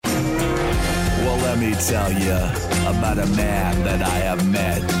Let me tell you about a man that I have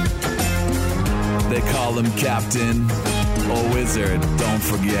met. They call him Captain or Wizard, don't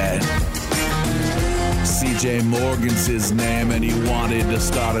forget. CJ Morgan's his name and he wanted to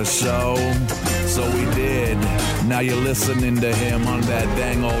start a show, so we did. Now you're listening to him on that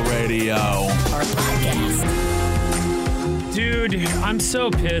dang old radio. Our podcast. Dude, I'm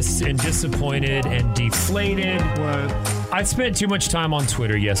so pissed and disappointed and deflated. What? I spent too much time on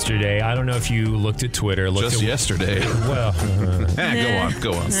Twitter yesterday. I don't know if you looked at Twitter. Yesterday. Well,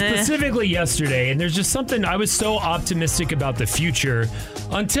 Go on. Specifically yesterday, and there's just something, I was so optimistic about the future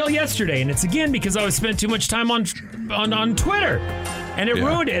until yesterday, and it's again because I was spent too much time on Twitter, and it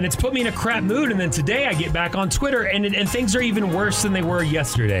ruined it, and it's put me in a crap mood, and then today I get back on Twitter, and things are even worse than they were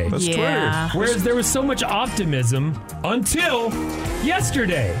yesterday. That's Twitter. Whereas there was so much optimism until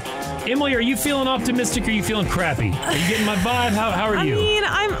yesterday. Emily, are you feeling optimistic or are you feeling crappy? Are you getting my vibe? How are you?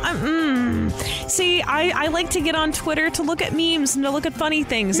 I mean, See, I like to get on Twitter to look at memes and to look at funny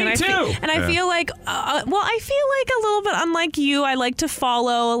things. Me too. I feel like, a little bit unlike you, I like to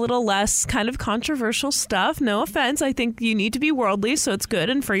follow a little less kind of controversial stuff. No offense. I think you need to be worldly, so it's good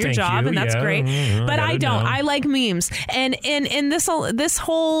and for your job, and that's great. But I don't. I like memes. And in this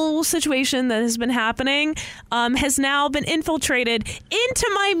whole situation that has been happening has now been infiltrated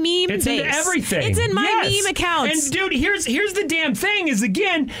into my meme It's base. Into everything. It's in my meme accounts. And dude, here's the damn thing is,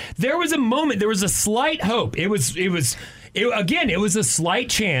 again, there was a moment, there was a slight hope. It was a slight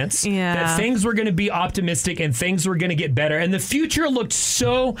chance that things were going to be optimistic and things were going to get better. And the future looked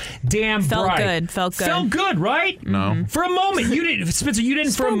so damn bright. Felt good. Felt good, right? No. For a moment. You didn't, Spencer,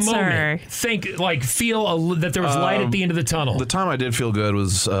 for a moment feel that there was light at the end of the tunnel. The time I did feel good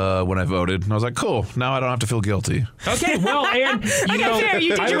was when I voted. And I was like, cool, now I don't have to feel guilty. Okay, well, and fair.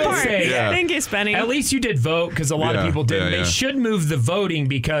 You did your part. Thank you, Spenny. At least you did vote, because a lot of people didn't. They should move the voting,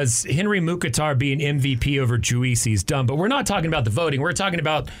 because Henry Mukhtar being MVP over Juicy is dumb. But we're not talking about the voting. We're talking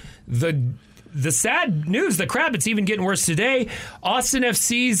about the sad news, the crap. It's even getting worse today. Austin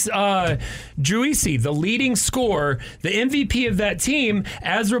FC's Juicy, the leading scorer, the MVP of that team,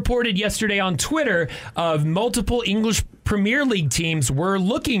 as reported yesterday on Twitter, multiple English Premier League teams were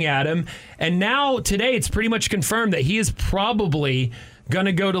looking at him. And now today it's pretty much confirmed that he is probably going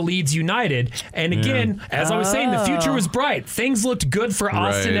to go to Leeds United. And again, as I was saying, the future was bright. Things looked good for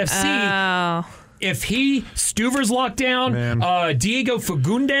Austin FC. If Stuver's locked down, Diego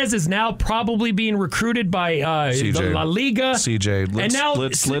Fagundes is now probably being recruited by the La Liga. CJ,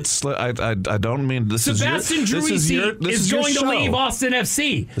 I don't mean this. Sebastian Juicy is going to leave Austin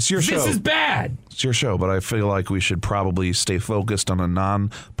FC. It's your show. This is bad. It's your show, but I feel like we should probably stay focused on a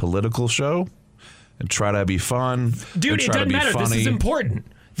non-political show and try to be fun. Dude, it doesn't matter. Funny. This is important.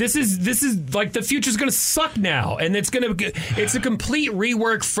 This is like the future's going to suck now, and it's a complete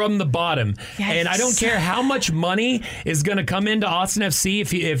rework from the bottom. Yes. And I don't care how much money is going to come into Austin FC.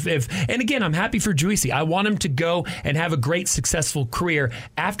 If and again, I'm happy for Juicy. I want him to go and have a great, successful career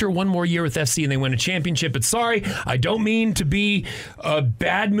after one more year with FC and they win a championship. But sorry, I don't mean to be a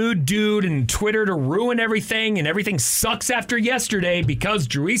bad mood dude and Twitter to ruin everything, and everything sucks after yesterday because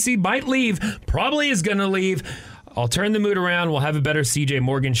Juicy might leave, probably is going to leave. I'll turn the mood around. We'll have a better CJ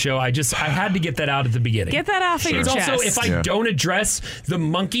Morgan show. I had to get that out at the beginning. Get that off of your chest. Also, if I don't address the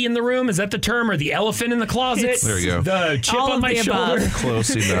monkey in the room, is that the term, or the elephant in the closet? There you go. The chip on my shoulder. Close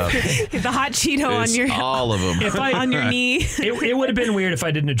enough. The hot Cheeto on your all of them. On your knee. It would have been weird if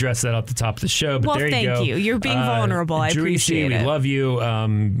I didn't address that off the top of the show. But there you go. Thank you. You're being vulnerable. I appreciate it. We love you.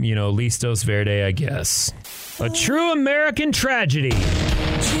 Listos Verde, I guess. A true American tragedy.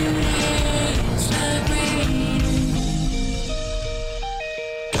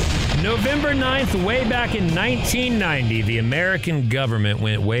 November 9th, way back in 1990, the American government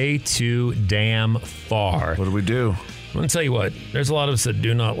went way too damn far. What did we do? I'm going to tell you what, there's a lot of us that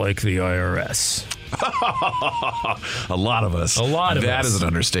do not like the IRS. A lot of us. That is an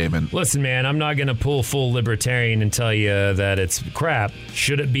understatement. Listen, man, I'm not going to pull full libertarian and tell you that it's crap.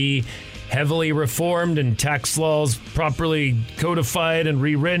 Should it be heavily reformed and tax laws properly codified and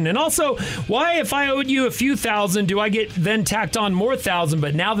rewritten? And also, why, if I owed you a few thousand, do I get then tacked on more thousand?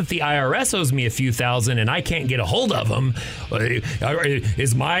 But now that the IRS owes me a few thousand and I can't get a hold of them,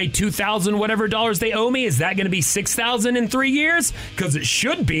 is my 2,000 whatever dollars they owe me, is that going to be 6,000 in 3 years? Because it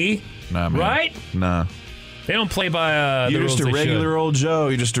should be, nah, man. Right? Nah. They don't play by the rules. You're just a regular old Joe.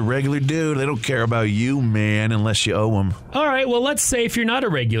 You're just a regular dude. They don't care about you, man, unless you owe them. All right, well, let's say if you're not a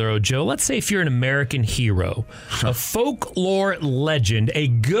regular old Joe, let's say if you're an American hero, a folklore legend, a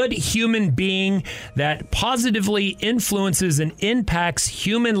good human being that positively influences and impacts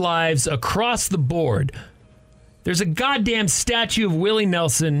human lives across the board. There's a goddamn statue of Willie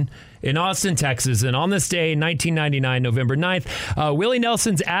Nelson in Austin, Texas. And on this day, 1999, November 9th, Willie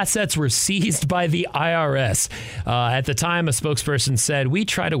Nelson's assets were seized by the IRS. At the time, a spokesperson said, "We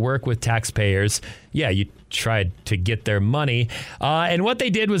try to work with taxpayers." Yeah, you tried to get their money. And what they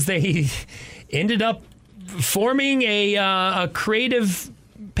did was they ended up forming a creative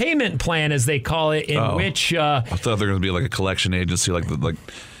payment plan, as they call it, in which... I thought they were going to be like a collection agency,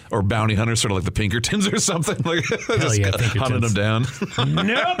 or bounty hunters, sort of like the Pinkertons or something. Like, just hunting them down.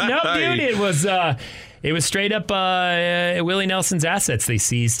 Nope, dude. It was straight up Willie Nelson's assets they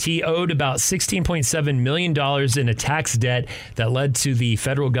seized. He owed about $16.7 million in a tax debt that led to the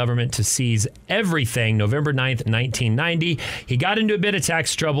federal government to seize everything November 9th, 1990. He got into a bit of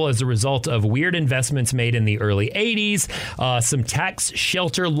tax trouble as a result of weird investments made in the early 80s, some tax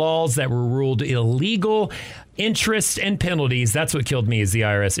shelter laws that were ruled illegal, interest and penalties. That's what killed me, is the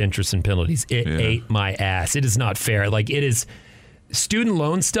IRS interest and penalties. It ate my ass. It is not fair. Like, it is... Student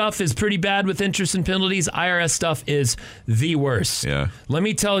loan stuff is pretty bad with interest and penalties. IRS stuff is the worst. Yeah. Let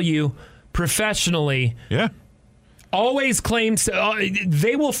me tell you, professionally, always claims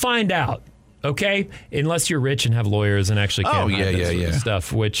they will find out. Okay, unless you're rich and have lawyers and actually can't hide that sort of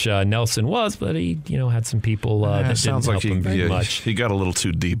stuff, which Nelson was, but he had some people that didn't help him very much. He got a little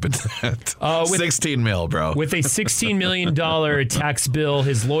too deep into that. 16 mil, bro. With a $16 million tax bill,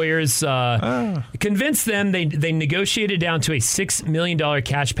 his lawyers convinced them. They negotiated down to a $6 million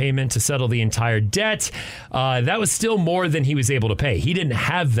cash payment to settle the entire debt. That was still more than he was able to pay. He didn't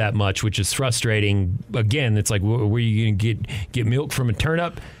have that much, which is frustrating. Again, it's like, were you going to get milk from a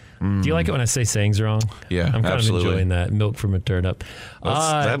turnip? Do you like it when I say sayings wrong? Yeah, I'm kind absolutely. of enjoying that. Milk from a turnip.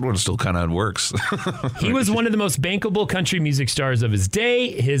 That one still kind of works. He was one of the most bankable country music stars of his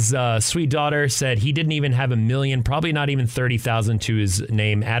day. His sweet daughter said he didn't even have $1 million, probably not even 30,000 to his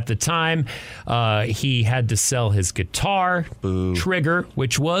name at the time. He had to sell his guitar, Trigger,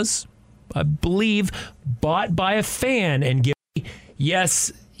 which was, I believe, bought by a fan and given.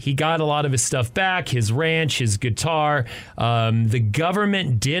 Yes, he got a lot of his stuff back, his ranch, his guitar. The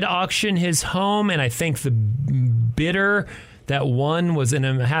government did auction his home, and I think the bidder that won was in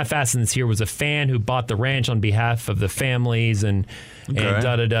a half-assed here was a fan who bought the ranch on behalf of the families and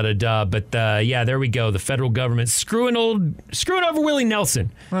da-da-da-da-da. But, there we go. The federal government screwing over Willie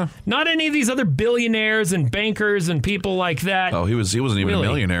Nelson. Huh. Not any of these other billionaires and bankers and people like that. Oh, he wasn't even a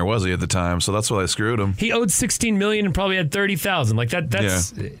millionaire, was he, at the time? So that's why they screwed him. He owed $16 million and probably had 30,000. Like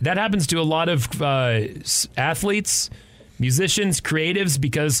that happens to a lot of athletes, musicians, creatives,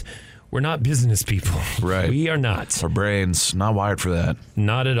 because we're not business people. Right. We are not. Our brains, not wired for that.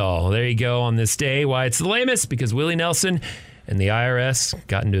 Not at all. There you go on this day. Why it's the lamest, because Willie Nelson and the IRS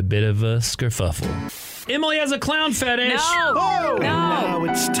got into a bit of a skerfuffle. Emily has a clown fetish. No. Now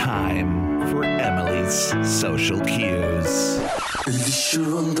it's time for Emily's social cues.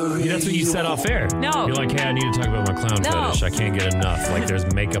 That's what you said off air. No. You're like, hey, I need to talk about my clown fetish. I can't get enough. Like, there's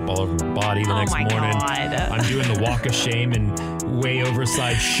makeup all over my body the next morning. God. I'm doing the walk of shame in way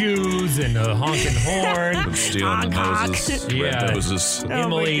oversized shoes and a honking horn. And stealing the noses. Yeah. Noses.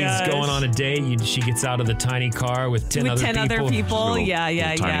 Emily's going on a date. She gets out of the tiny car with 10 other people.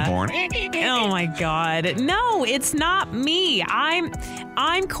 Yeah. Tiny horn. Oh my God. No, it's not me.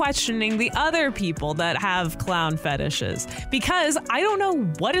 I'm questioning the other people that have clown fetishes, because I don't know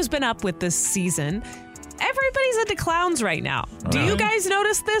what has been up with this season. Everybody's into clowns right now. Do you guys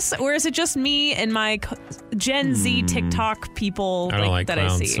notice this, or is it just me and my Gen Z TikTok people I don't like that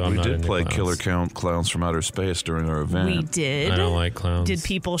clowns, I see? so I'm We not did into play clowns. Killer Clowns from Outer Space during our event. We did. I don't like clowns. Did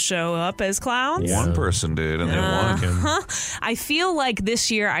people show up as clowns? One person did, and they won. I feel like this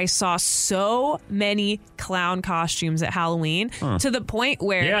year I saw so many clown costumes at Halloween to the point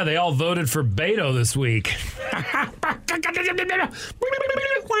where... Yeah, they all voted for Beto this week.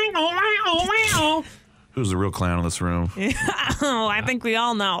 Who's the real clown in this room? Oh, I think we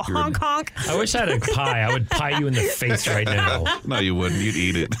all know. Honk, honk. I wish I had a pie. I would pie you in the face right now. No, you wouldn't. You'd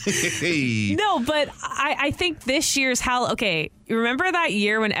eat it. No, but I think this year's okay, remember that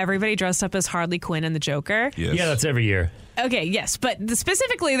year when everybody dressed up as Harley Quinn and the Joker? Yes. Yeah, that's every year. Okay, yes, but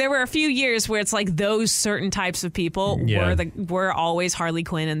specifically, there were a few years where it's like those certain types of people were always Harley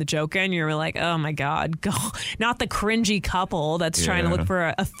Quinn and the Joker, and you were like, oh my God, not the cringy couple that's trying to look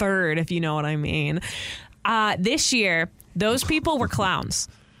for a third, if you know what I mean. This year, those people were clowns.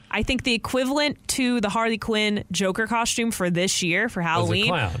 I think the equivalent to the Harley Quinn Joker costume for this year, for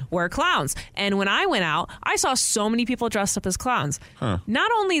Halloween, were clowns. And when I went out, I saw so many people dressed up as clowns.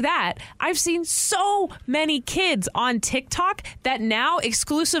 Not only that, I've seen so many kids on TikTok that now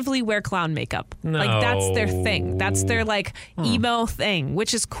exclusively wear clown makeup. No. Like, that's their thing. That's their, emo thing,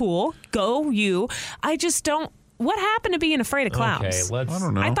 which is cool. Go you. I just don't what happened to being afraid of clowns? Okay, I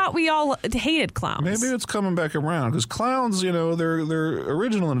don't know. I thought we all hated clowns. Maybe it's coming back around because clowns, their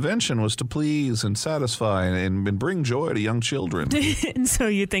original invention was to please and satisfy and bring joy to young children And so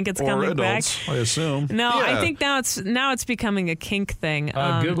you think it's or coming adults, back? I assume. No, Yeah. I think now it's becoming a kink thing.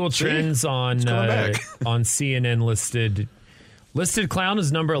 Google Trends on CNN listed clown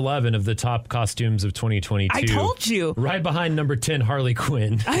is number 11 of the top costumes of 2022. I told you. Right behind number 10, Harley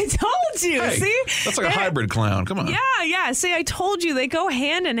Quinn. I told you. Hey, See, that's like a hybrid clown. Come on. Yeah. See, I told you they go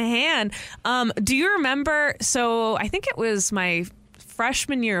hand in hand. Do you remember? So I think it was my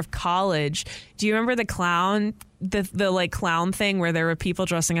freshman year of college. Do you remember the clown? The like clown thing where there were people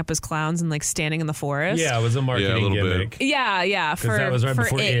dressing up as clowns and like standing in the forest. Yeah, it was a marketing gimmick. Yeah. Because that was right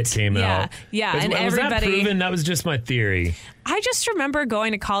before it came out. Yeah, and everybody. Was that proven? That was just my theory. I just remember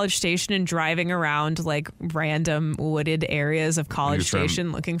going to College Station and driving around like random wooded areas of College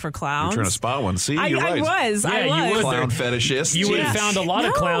Station looking for clowns. You're trying to spot one. See, you're right. I was. You would. Clown fetishist. You would have found a lot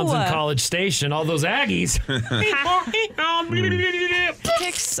of clowns in College Station. All those Aggies.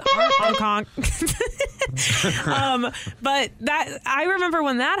 Kicks Hong Kong. But that I remember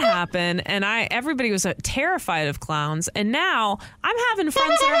when that happened, and everybody was terrified of clowns. And now I'm having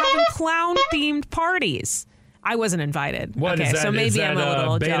friends that are having clown-themed parties. I wasn't invited. What is that? So maybe is that, I'm a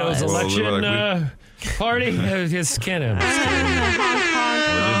little Beto's jealous. election party? Just kind of. They didn't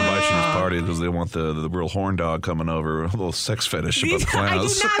invite you to this party because they want the real horn dog coming over. A little sex fetish about the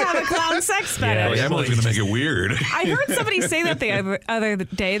clowns. I do not have a clown sex fetish. Emily's going to make it weird. I heard somebody say that the other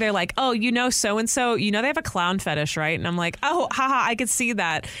day. They're like, oh, so-and-so, they have a clown fetish, right? And I'm like, oh, haha, I could see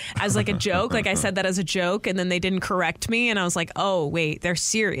that as like a joke. Like I said that as a joke, and then they didn't correct me. And I was like, oh, wait, they're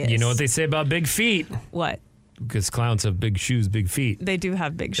serious. You know what they say about big feet? What? Because clowns have big shoes, big feet. They do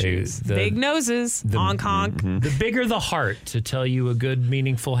have big shoes. Big noses. Hong Kong. The bigger the heart to tell you a good,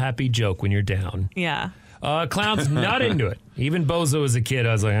 meaningful, happy joke when you're down. Yeah. Clowns not into it. Even Bozo as a kid,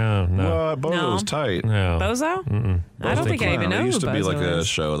 I was like, oh, no. Bozo was tight. No. Bozo? Mm-mm. I don't think I even know It used who to be Bozo like a is.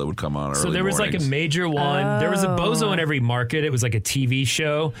 show that would come on early So there was like a major one. There was a Bozo in every market. It was like a TV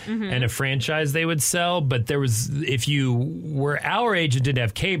show and a franchise they would sell. But there was, if you were our age and didn't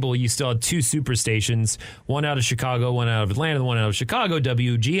have cable, you still had two super stations, one out of Chicago, one out of Atlanta, one out of Chicago.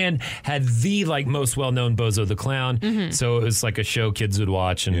 WGN had the like most well-known Bozo the Clown. So it was like a show kids would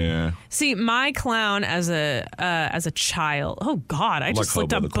watch. And See, my clown as a child. Oh God, I just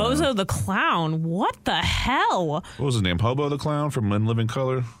looked up Bozo the Clown. What the hell? What was his name? Hobo the Clown from In Living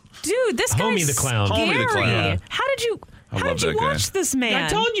Color? Dude, this guy's Homie the Clown. scary. Homie the Clown. Yeah. How did you watch this man? I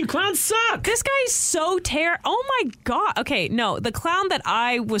told you, clowns suck. This guy is so Oh my God. Okay, no, the clown that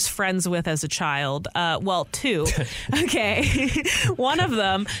I was friends with as a child, two. Okay. One of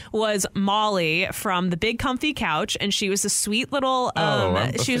them was Molly from The Big Comfy Couch, and she was a sweet little, The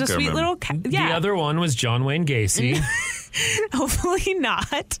other one was John Wayne Gacy. Hopefully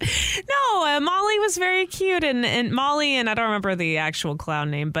not. No, Molly was very cute, and Molly, and I don't remember the actual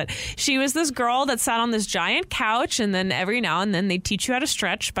clown name, but she was this girl that sat on this giant couch, and then every now and then they'd teach you how to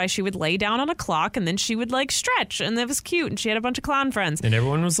stretch she would lay down on a clock, and then she would like stretch, and it was cute, and she had a bunch of clown friends. And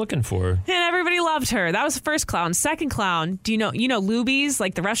everyone was looking for her. And everybody loved her. That was the first clown. Second clown, do you know Luby's,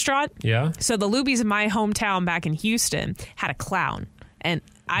 like the restaurant? Yeah. So the Luby's in my hometown back in Houston had a clown, and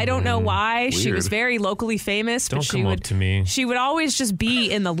I don't know why. Weird. She was very locally famous, but she would always just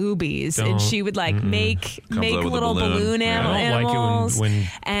be in the Luby's, and she would like make little balloon animals. I don't like it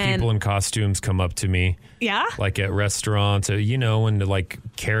when people in costumes come up to me. Yeah, like at restaurants, when the like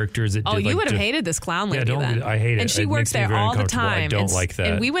characters that. You would have hated this clown lady. Then. I hate it. And she it worked there all the time. I don't like that.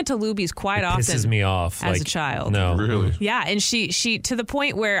 And we went to Luby's quite often. Pisses me off as a child. No, really. Yeah, and she to the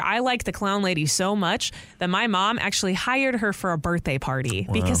point where I liked the clown lady so much that my mom actually hired her for a birthday party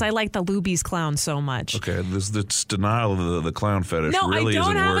because I liked the Luby's clown so much. Okay, this denial of the clown fetish really isn't working. No,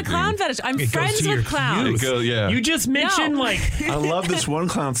 I don't have a clown fetish. I'm friends with clowns. You just mentioned I love this one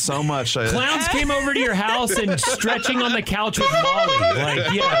clown so much. Clowns came over to your house and stretching on the couch with Molly.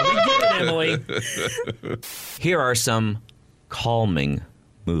 Like, yeah, we get it, Emily. Here are some calming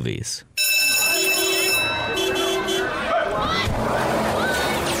movies.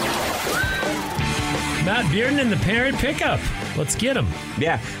 Matt Bearden and the Parent Pickup. Let's get them.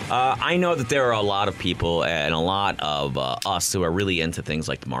 Yeah, I know that there are a lot of people and a lot of us who are really into things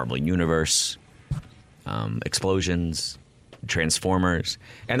like the Marvel Universe, explosions, Transformers,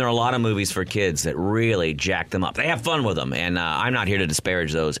 and there are a lot of movies for kids that really jack them up. They have fun with them, and I'm not here to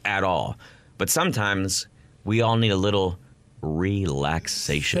disparage those at all. But sometimes we all need a little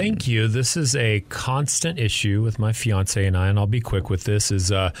relaxation. Thank you. This is a constant issue with my fiance and I, and I'll be quick with this,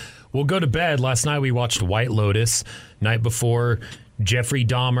 is we'll go to bed. Last night we watched White Lotus. Night before, Jeffrey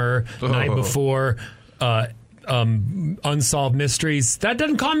Dahmer. Night before, unsolved mysteries. That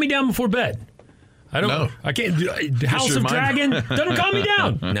doesn't calm me down before bed. I can't. House of Dragon doesn't calm me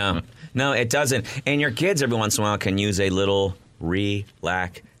down. No, it doesn't. And your kids every once in a while can use a little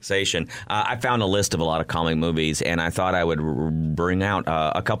relaxation. I found a list of a lot of calming movies, and I thought I would bring out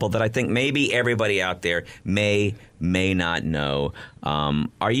a couple that I think maybe everybody out there may not know.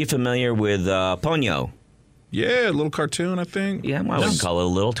 Are you familiar with Ponyo? Yeah, a little cartoon, I think. Yeah, I wouldn't call it a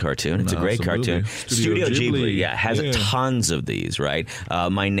little cartoon. It's a great cartoon. Studio Ghibli has tons of these, right?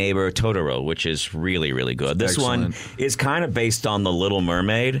 My Neighbor Totoro, which is really, really good. This one is kind of based on The Little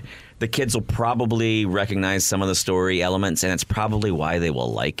Mermaid. The kids will probably recognize some of the story elements, and it's probably why they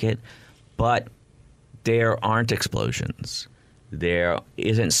will like it. But there aren't explosions. There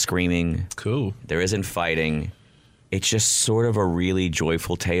isn't screaming. Cool. There isn't fighting. It's just sort of a really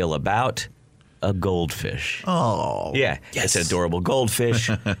joyful tale about a goldfish. Oh. Yeah. Yes. It's an adorable goldfish.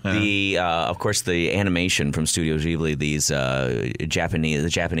 Of course, the animation from Studio Ghibli, the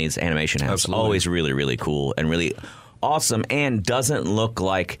Japanese animation house, always really, really cool and really awesome, and doesn't look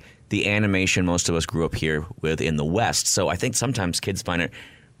like the animation most of us grew up here with in the West. So I think sometimes kids find it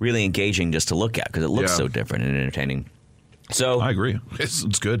really engaging just to look at because it looks so different and entertaining. So I agree.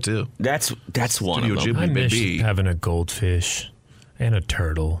 It's good too. That's one of them. I miss having a goldfish and a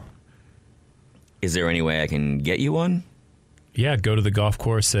turtle. Is there any way I can get you one? Yeah, go to the golf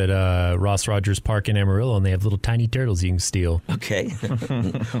course at Ross Rogers Park in Amarillo, and they have little tiny turtles you can steal. Okay.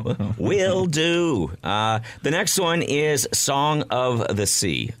 Will do. The next one is Song of the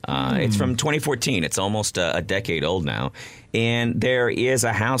Sea. It's from 2014. It's almost a decade old now. And there is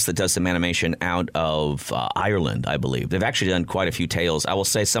a house that does some animation out of Ireland, I believe. They've actually done quite a few tales. I will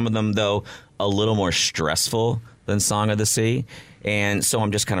say some of them, though, a little more stressful than Song of the Sea. And so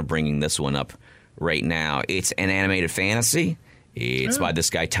I'm just kind of bringing this one up right now. It's an animated fantasy. It's by this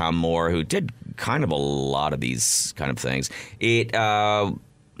guy, Tom Moore, who did kind of a lot of these kind of things. It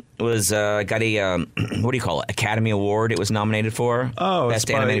was got a, what do you call it, Academy Award it was nominated for. Oh, Best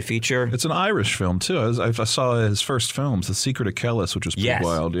Animated Feature. It's an Irish film, too. I saw his first films, The Secret of Kellis, which was pretty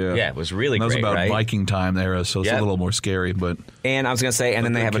wild. Yeah, it was really great, right? That was about Viking time era, so it's a little more scary. And I was going to say, and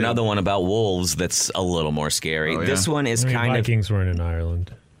then they have another one about wolves that's a little more scary. Oh, yeah. This one is Vikings weren't in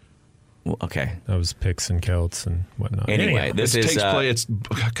Ireland. Well, okay. That was Picts and Celts and whatnot. Anyway, this takes place.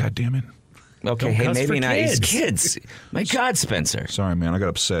 God damn it. Okay, hey, maybe not. It's kids. My God, Spencer. Sorry, man. I got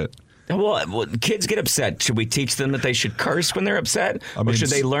upset. Well, kids get upset. Should we teach them that they should curse when they're upset? Or should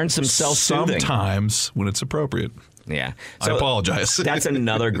they learn some self-soothing? Sometimes when it's appropriate. Yeah. So I apologize. That's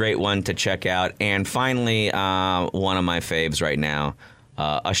another great one to check out. And finally, one of my faves right now,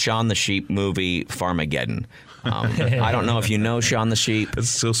 a Shaun the Sheep movie, Farmageddon. I don't know if you know Shaun the Sheep. It's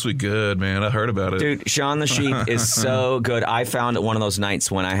so sweet good, man. I heard about it. Dude, Shaun the Sheep is so good. I found it one of those nights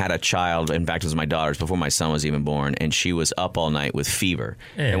when I had a child. In fact, it was my daughter's before my son was even born, and she was up all night with fever.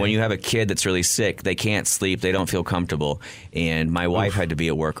 Yeah. And when you have a kid that's really sick, they can't sleep. They don't feel comfortable. And my wife had to be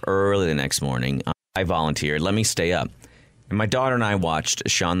at work early the next morning. I volunteered. Let me stay up. And my daughter and I watched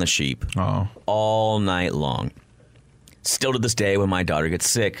Shaun the Sheep all night long. Still to this day, when my daughter gets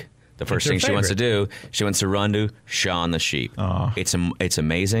sick, the first thing she wants to do, she wants to run to Shaun the Sheep. It's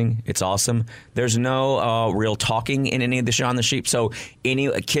amazing. It's awesome. There's no real talking in any of the Shaun the Sheep. So any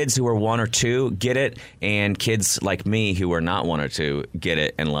kids who are 1 or 2 get it, and kids like me who are not 1 or 2 get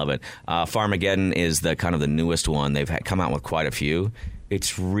it and love it. Farmageddon is the kind of the newest one. They've come out with quite a few.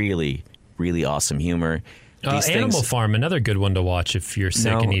 It's really, really awesome humor. Animal Farm, another good one to watch if you're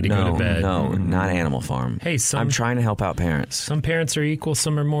sick and need to go to bed. No, not Animal Farm. Hey, I'm trying to help out parents. Some parents are equal,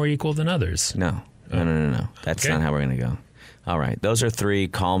 some are more equal than others. No. That's not how we're going to go. All right, those are 3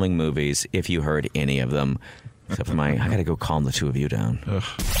 calming movies, if you heard any of them. Except for I got to go calm the 2 of you down. Ugh.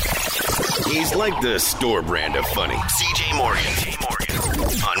 He's like the store brand of funny. CJ Morgan.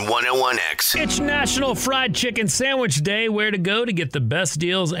 On 101X. It's National Fried Chicken Sandwich Day. Where to go to get the best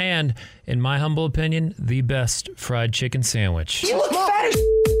deals and, in my humble opinion, the best fried chicken sandwich. You look fat as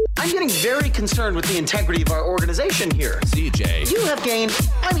I'm getting very concerned with the integrity of our organization here. CJ. You have gained,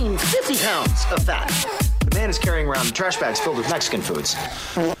 50 pounds of fat. The man is carrying around trash bags filled with Mexican foods.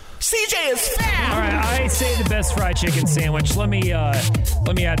 CJ is fat. All right, I say the best fried chicken sandwich. Let me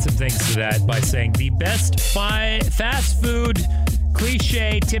add some things to that by saying the best fast food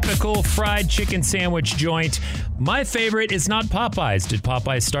cliche, typical fried chicken sandwich joint. My favorite is not Popeyes. Did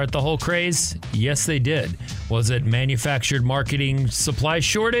Popeyes start the whole craze? Yes, they did. Was it manufactured marketing supply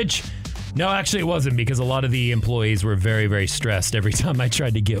shortage? No, actually it wasn't, because a lot of the employees were very, very stressed every time I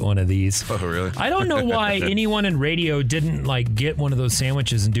tried to get one of these. Oh, really? I don't know why anyone in radio didn't get one of those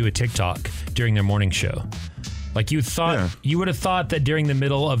sandwiches and do a TikTok during their morning show. Like you would have thought that during the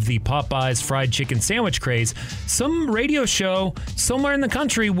middle of the Popeyes fried chicken sandwich craze, some radio show somewhere in the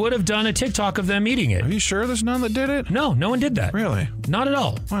country would have done a TikTok of them eating it. Are you sure there's none that did it? No one did that. Really? Not at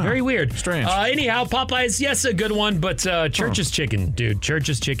all. Wow. Very weird. Strange. Anyhow, Popeyes, yes, a good one, but Church's Chicken, dude.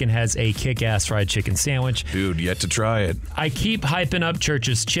 Church's Chicken has a kick-ass fried chicken sandwich. Dude, yet to try it. I keep hyping up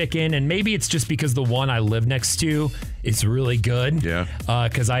Church's Chicken, and maybe it's just because the one I live next to is really good. Yeah.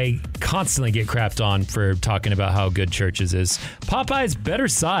 Because I constantly get crapped on for talking about how good Church's is. Popeyes, better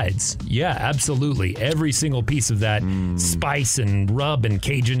sides. Yeah, absolutely. Every single piece of that spice and rub and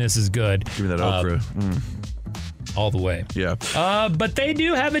Cajuness is good. Give me that okra. All the way. Yeah. But they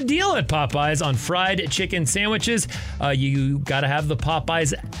do have a deal at Popeyes on fried chicken sandwiches. You got to have the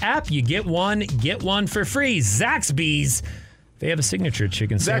Popeyes app. You get one for free. Zaxby's. They have a signature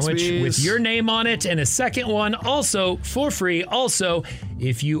chicken sandwich with your name on it and a second one also for free. Also,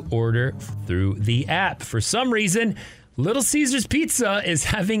 if you order through the app. For some reason, Little Caesars Pizza is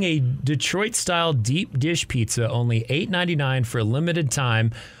having a Detroit-style deep dish pizza, only $8.99 for a limited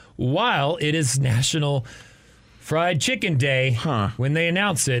time, while it is National Fried Chicken Day. When they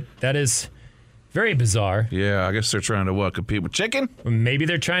announce it, that is very bizarre. Yeah, I guess they're trying to compete with chicken? Maybe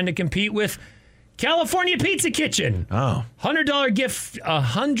they're trying to compete with California Pizza Kitchen. Oh.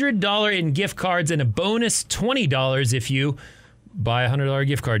 $100 in gift cards and a bonus $20 if you buy a $100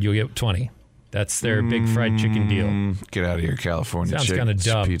 gift card, you'll get 20. That's their big fried chicken deal. Get out of here, California. Sounds kind of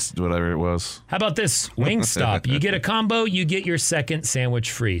dumb. Pizza, whatever it was. How about this? Wingstop. You get a combo, you get your second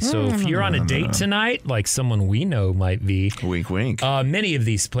sandwich free. So if you're on a date tonight, like someone we know might be. Wink, wink. Many of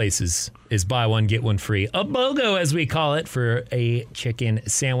these places is buy one, get one free. A BOGO, as we call it, for a chicken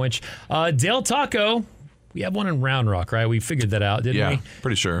sandwich. Del Taco. We have one in Round Rock, right? We figured that out, didn't we? Yeah,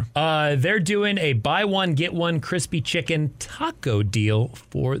 pretty sure. They're doing a buy one, get one crispy chicken taco deal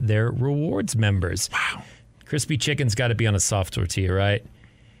for their rewards members. Wow. Crispy chicken's got to be on a soft tortilla, right?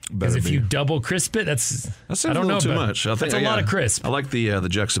 Because if you double crisp it, that seems a little too much. That's a lot of crisp. I like the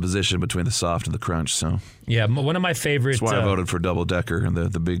juxtaposition between the soft and the crunch. So yeah, one of my favorites. That's why I voted for Double Decker and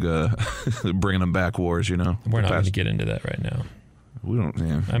the big bringing them back wars. You know, we're not going to get into that right now. We don't.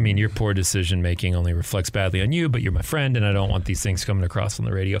 Yeah. I mean, your poor decision making only reflects badly on you, but you're my friend, and I don't want these things coming across on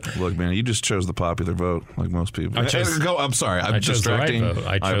the radio. Look, man, you just chose the popular vote, like most people. I'm sorry, I'm distracting.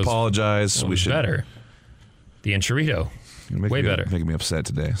 I apologize. We should better. The Enchilito. Way better. Making me upset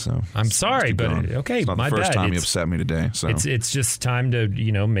today. So I'm sorry, but okay, it's not my the first bad. time you upset me today. So it's just time to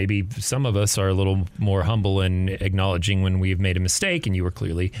maybe some of us are a little more humble in acknowledging when we've made a mistake, and you were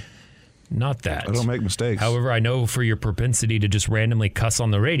clearly not that. I don't make mistakes. However, I know for your propensity to just randomly cuss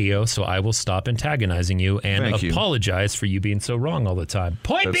on the radio, so I will stop antagonizing you and apologize for you being so wrong all the time.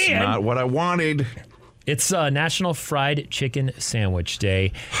 Point being, that's not what I wanted. It's National Fried Chicken Sandwich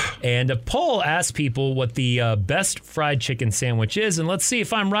Day, and a poll asked people what the best fried chicken sandwich is, and let's see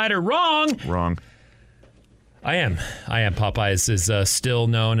if I'm right or wrong. Wrong. I am. Popeyes is still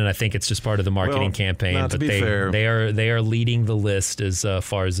known, and I think it's just part of the marketing campaign. But fair, they are leading the list as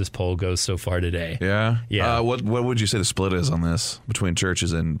far as this poll goes so far today. Yeah, yeah. What would you say the split is on this between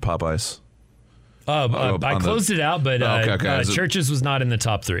Church's and Popeyes? I closed it out, but Church's was not in the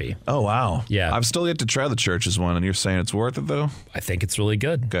top 3. Oh wow! Yeah, I've still yet to try the Church's one, and you're saying it's worth it though? I think it's really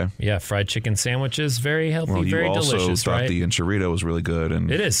good. Okay. Yeah, fried chicken sandwiches, very healthy, very delicious. You also thought the Enchilito was really good, and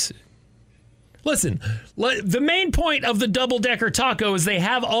it is. Listen, the main point of the double-decker taco is they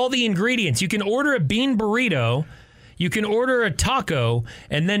have all the ingredients. You can order a bean burrito, you can order a taco,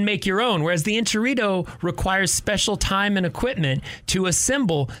 and then make your own, whereas the Enchilito requires special time and equipment to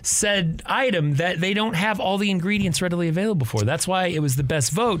assemble said item that they don't have all the ingredients readily available for. That's why it was the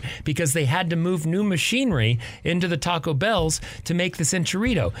best vote, because they had to move new machinery into the Taco Bells to make this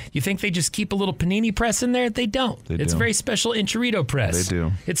Enchilito. You think they just keep a little panini press in there? They don't. It's a very special Enchilito press. They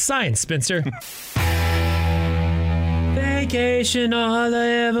do. It's science, Spencer. Vacation, all I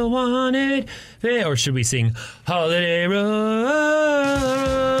ever wanted. Or should we sing Holiday Road?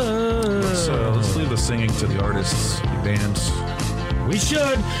 Let's leave the singing to the artists, the bands. We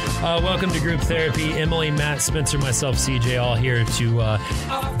should. Welcome to Group Therapy. Emily, Matt, Spencer, myself, CJ, all here to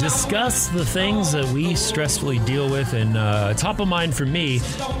discuss the things that we stressfully deal with. And top of mind for me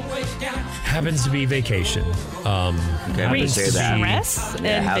happens to be vacation. Stress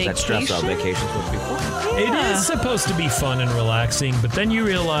and how's vacation? that stress out vacation supposed to be fun? It is supposed to be fun and relaxing, but then you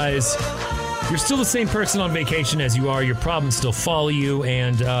realize you're still the same person on vacation as you are. Your problems still follow you,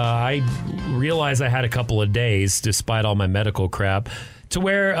 and I realized I had a couple of days, despite all my medical crap, to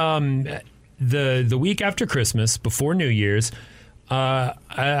where the week after Christmas, before New Year's,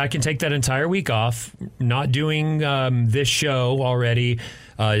 I can take that entire week off, not doing this show already,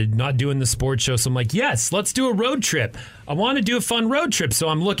 not doing the sports show. So I'm like, yes, let's do a road trip. I want to do a fun road trip. So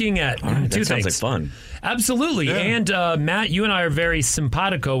I'm looking at two that things. Sounds like fun. Absolutely. Yeah. And Matt, you and I are very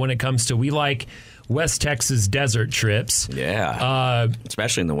simpatico when it comes to, we like West Texas desert trips. Yeah.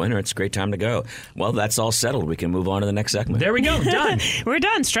 Especially in the winter. It's a great time to go. Well, that's all settled. We can move on to the next segment. There we go. Done. We're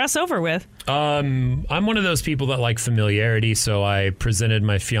done. Stress over with. I'm one of those people that like familiarity, so I presented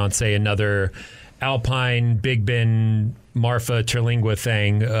my fiance another Alpine Big Bend Marfa Terlingua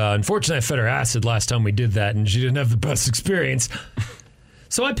thing. Unfortunately, I fed her acid last time we did that, and she didn't have the best experience.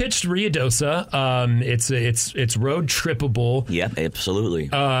 So I pitched Ruidosa. It's road trippable. Yeah, absolutely.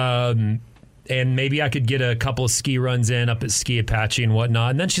 And maybe I could get a couple of ski runs in up at Ski Apache and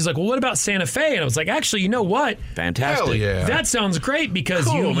whatnot. And then she's like, well, what about Santa Fe? And I was like, actually, you know what? Fantastic. Hell yeah. That sounds great because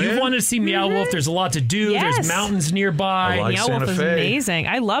you wanted to see Meow Wolf. There's a lot to do. Yes. There's mountains nearby. I like Meow Santa Wolf is Fe. amazing.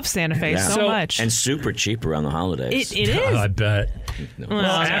 I love Santa Fe so much. And super cheap around the holidays. It is. I bet.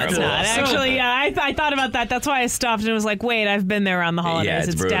 Well, it's not. Actually, yeah, I thought about that. That's why I stopped and was like, wait, I've been there around the holidays. Yeah,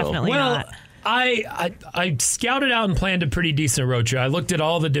 it's brutal. Definitely not. I scouted out and planned a pretty decent road trip. I looked at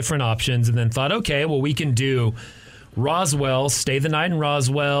all the different options and then thought, okay, well, we can do Roswell, stay the night in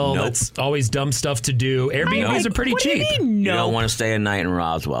Roswell. Nope. That's always dumb stuff to do. Airbnbs are pretty what cheap. Do you mean, no? You don't want to stay a night in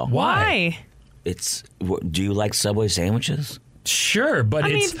Roswell. Why? Do you like Subway sandwiches? Sure, but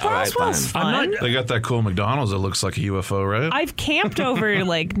it's Roswell's fun. I'm not, They got that cool McDonald's that looks like a UFO, right? I've camped over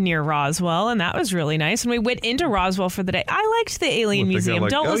like near Roswell, and that was really nice. And we went into Roswell for the day. I liked the Alien Museum.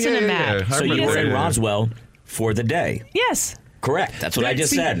 Don't listen to Matt. So you were in Roswell for the day. Yes. Correct. That's what I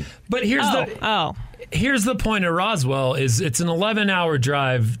just said. But here's the point of Roswell is it's an 11-hour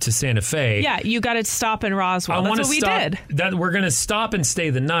drive to Santa Fe. Yeah, you got to stop in Roswell. That's what we did. We're going to stop and stay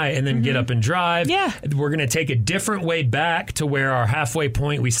the night and then get up and drive. Yeah. We're going to take a different way back to where our halfway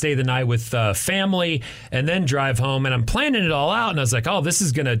point we stay the night with family and then drive home. And I'm planning it all out. And I was like, oh, this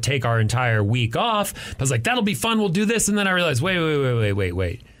is going to take our entire week off. I was like, that'll be fun. We'll do this. And then I realized,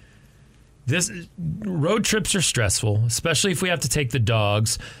 wait. This road trips are stressful, especially if we have to take the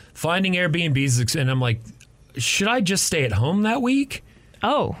dogs. Finding Airbnbs, and I'm like, should I just stay at home that week?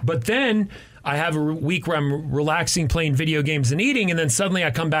 Oh. But then I have a week where I'm relaxing, playing video games, and eating, and then suddenly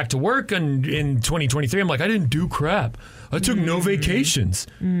I come back to work, and in 2023, I'm like, I didn't do crap. I took no vacations.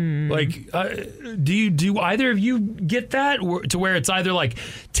 Like, do either of you get that to where it's either like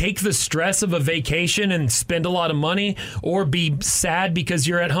take the stress of a vacation and spend a lot of money, or be sad because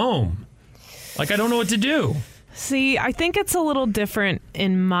you're at home? Like, I don't know what to do. See, I think it's a little different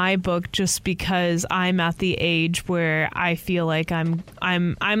in my book just because I'm at the age where I feel like I'm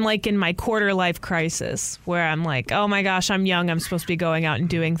like in my quarter life crisis where I'm like, oh my gosh, I'm young. I'm supposed to be going out and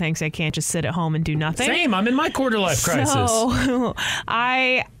doing things. I can't just sit at home and do nothing. Same. I'm in my quarter life crisis. So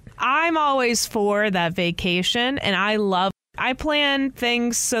I'm always for that vacation, and I plan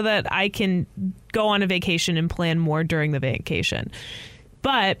things so that I can go on a vacation and plan more during the vacation.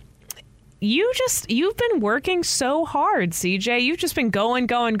 But you've been working so hard, CJ. You've just been going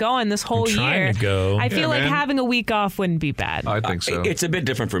this whole year. To go. I feel like having a week off wouldn't be bad. I think so. It's a bit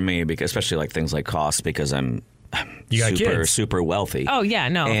different for me because, especially like things like costs, because I'm super wealthy. Oh yeah,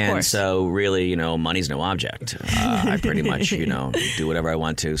 no, of course. And so really, money's no object. I pretty much, do whatever I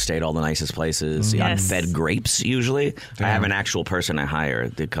want to. Stay at all the nicest places. Yes. I'm fed grapes usually. Damn. I have an actual person I hire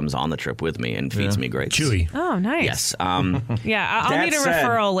that comes on the trip with me and feeds me grapes. Chewy. Oh, nice. Yes. Yeah, I'll need a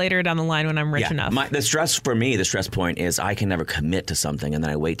referral later down the line when I'm rich enough. The stress point is I can never commit to something and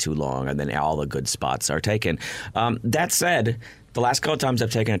then I wait too long and then all the good spots are taken. That said, the last couple of times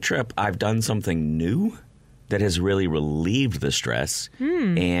I've taken a trip, I've done something new that has really relieved the stress,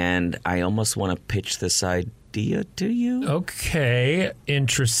 and I almost want to pitch this idea to you. Okay,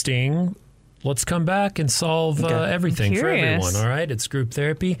 interesting. Let's come back and solve everything for everyone, all right? It's group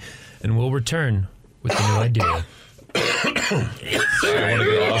therapy, and we'll return with the new idea. I gotta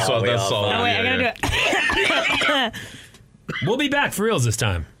do it. We'll be back for reals this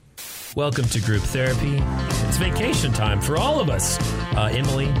time. Welcome to group therapy. It's vacation time for all of us.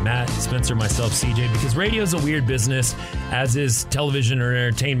 Emily, Matt, Spencer, myself, CJ, because radio is a weird business, as is television or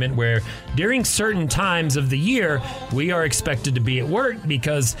entertainment, where during certain times of the year, we are expected to be at work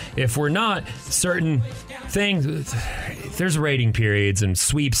because if we're not, certain things, there's rating periods and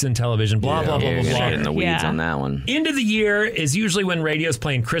sweeps in television, blah, blah, blah, blah, blah. In the weeds on that one. End of the year is usually when radio's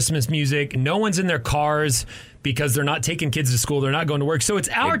playing Christmas music. No one's in their cars because they're not taking kids to school. They're not going to work. So it's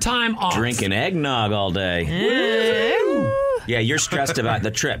our time off. Drinking eggnog all day. Yeah, you're stressed about the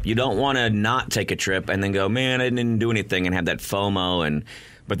trip. You don't want to not take a trip and then go, man, I didn't do anything and have that FOMO and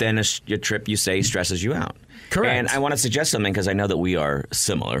but then your trip, you say, stresses you out. Correct. And I want to suggest something because I know that we are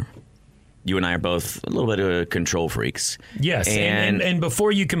similar. You and I are both a little bit of control freaks. Yes, and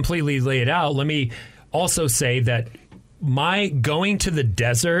before you completely lay it out, let me also say that my going to the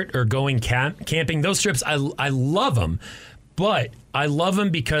desert or going camping, those trips, I love them. But I love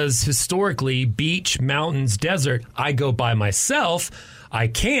them because historically, beach, mountains, desert, I go by myself. I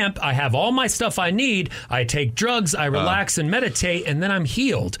camp. I have all my stuff I need. I take drugs. I relax and meditate, and then I'm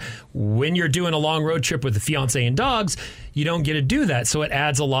healed. When you're doing a long road trip with the fiance and dogs, you don't get to do that. So it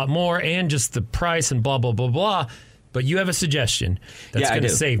adds a lot more, and just the price and blah, blah, blah, blah. But you have a suggestion that's going to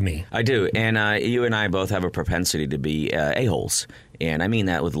save me. I do. And you and I both have a propensity to be a-holes. And I mean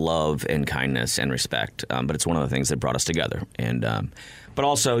that with love and kindness and respect. But it's one of the things that brought us together. And but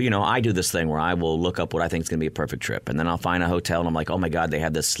also, I do this thing where I will look up what I think is going to be a perfect trip. And then I'll find a hotel and I'm like, oh, my God, they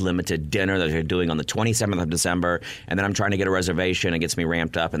have this limited dinner that they're doing on the 27th of December. And then I'm trying to get a reservation. It gets me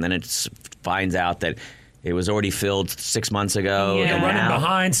ramped up. And then it finds out that it was already filled 6 months ago. Yeah. You're running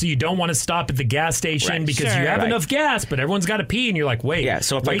behind, so you don't want to stop at the gas station because you have enough gas, but everyone's got to pee. And you're like, wait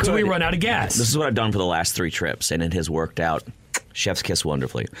till we run out of gas. This is what I've done for the last 3 trips, and it has worked out. Chef's kiss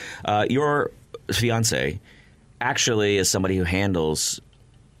wonderfully. Your fiance actually is somebody who handles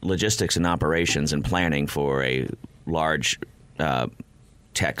logistics and operations and planning for a large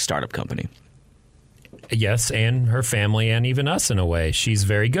tech startup company. Yes, and her family and even us in a way. She's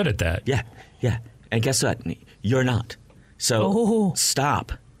very good at that. Yeah. And guess what? You're not. So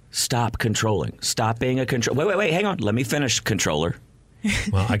stop. Stop controlling. Stop being a controller. Wait, hang on. Let me finish, controller.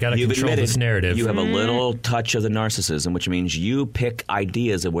 Well, I got to control this narrative. You have a little touch of the narcissism, which means you pick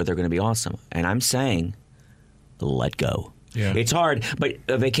ideas of where they're going to be awesome. And I'm saying, let go. Yeah. It's hard, but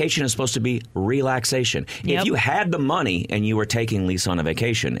a vacation is supposed to be relaxation. Yep. If you had the money and you were taking Lisa on a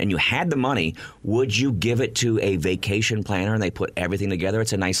vacation and you had the money, would you give it to a vacation planner and they put everything together?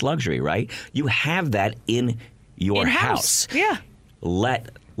 It's a nice luxury, right? You have that in your house. Yeah. Now,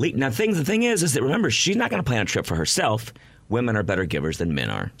 the thing is that remember, she's not going to plan a trip for herself. Women are better givers than men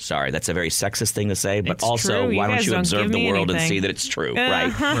are. Sorry, that's a very sexist thing to say, but it's true. Why don't you observe the world and see that it's true,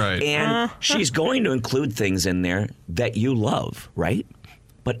 right? Right. And she's going to include things in there that you love, right?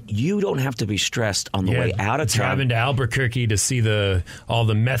 But you don't have to be stressed on the way out of town. Driving to Albuquerque to see all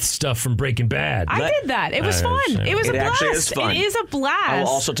the meth stuff from Breaking Bad. I did that. It was fun. It was a blast. Actually is fun. It is a blast. I will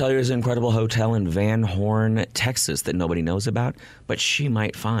also tell you there's an incredible hotel in Van Horn, Texas that nobody knows about, but she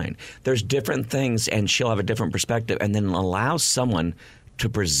might find. There's different things, and she'll have a different perspective, and then allow someone to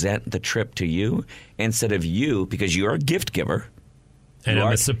present the trip to you instead of you, because you're a gift giver. And I'm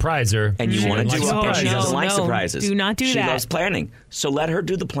a surpriser. And you want to do it. She doesn't like surprises. Do not do that. She loves planning. So let her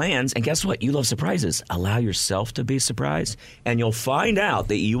do the plans. And guess what? You love surprises. Allow yourself to be surprised. And you'll find out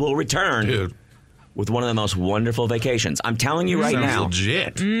that you will return with one of the most wonderful vacations. I'm telling you right now.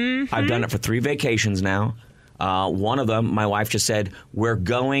 Legit. Mm-hmm. I've done it for 3 vacations now. One of them, my wife just said, we're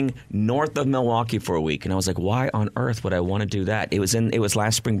going north of Milwaukee for a week. And I was like, why on earth would I want to do that? It was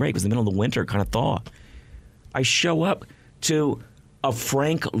last spring break. It was the middle of the winter, kind of thaw. I show up to a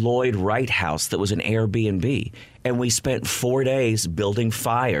Frank Lloyd Wright house that was an Airbnb. And we spent 4 days building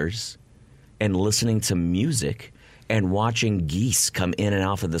fires and listening to music and watching geese come in and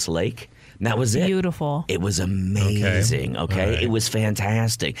out of this lake. And that was it. Beautiful. It was amazing, okay? Right. It was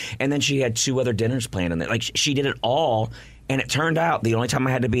fantastic. And then she had 2 other dinners planned. And like she did it all. And it turned out the only time I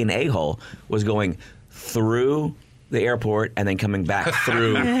had to be an a-hole was going through the airport and then coming back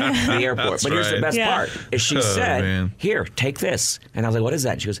through the airport. But here's the best part is she said, here, take this. And I was like, what is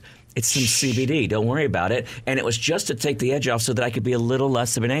that? And she goes, it's some CBD. Don't worry about it. And it was just to take the edge off so that I could be a little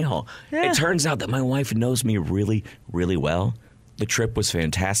less of an a-hole. Yeah. It turns out that my wife knows me really, really well. The trip was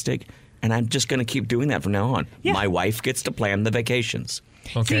fantastic. And I'm just going to keep doing that from now on. Yeah. My wife gets to plan the vacations.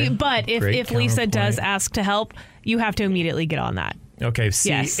 Okay. See, but if Lisa does ask to help, you have to immediately get on that. Okay,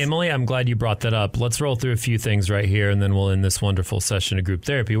 Emily, I'm glad you brought that up. Let's roll through a few things right here, and then we'll end this wonderful session of group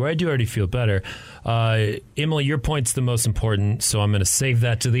therapy, where I do already feel better. Emily, your point's the most important, so I'm going to save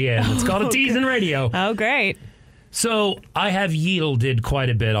that to the end. It's called a Tease in Radio. Oh, great. So I have yielded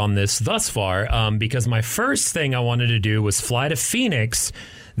quite a bit on this thus far, because my first thing I wanted to do was fly to Phoenix,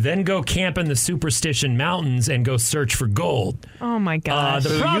 then go camp in the Superstition Mountains and go search for gold. Oh, my gosh.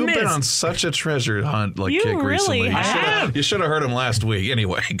 The problem You've been on such a treasure hunt kick really recently. have. You should have heard him last week.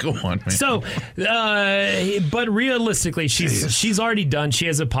 Anyway, go on, man. So, but realistically, she's already done. She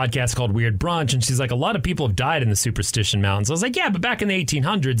has a podcast called Weird Brunch, and she's like, a lot of people have died in the Superstition Mountains. I was like, yeah, but back in the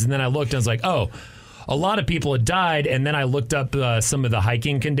 1800s. And then I looked and I was like, oh, a lot of people had died. And then I looked up some of the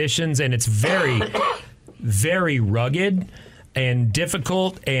hiking conditions, and it's very, very rugged. and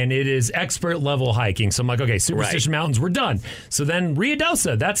difficult, and it is expert level hiking. So I'm like, okay, Superstition Mountains, we're done. So then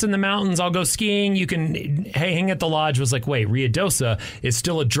Ruidoso, that's in the mountains. I'll go skiing. You can hang at the lodge. Was like, wait, Ruidoso is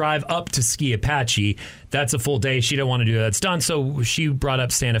still a drive up to ski Apache. That's a full day. She didn't want to do that. It's done. So she brought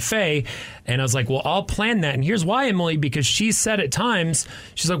up Santa Fe, and I was like, well, I'll plan that. And here's why, Emily, because she said at times,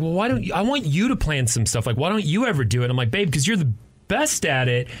 she's like, well, why don't you, I want you to plan some stuff. Like, why don't you ever do it? I'm like, babe, because you're the best at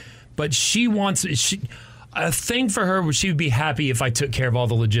it. But she wants a thing for her where she would be happy if I took care of all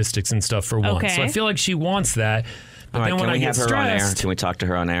the logistics and stuff for once. Okay. So I feel like she wants that. But all right, then when can I we get have her stressed, on air? Can we talk to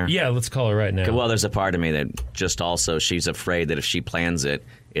her on air? Yeah, let's call her right now. Well, there's a part of me that just also she's afraid that if she plans it,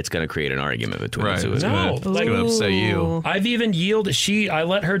 it's going to create an argument between the two of them. No, It's going to upset you. I've even yielded. I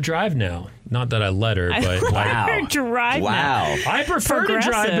let her drive now. Not that I let her, but Wow. Her drive Wow. now. I prefer to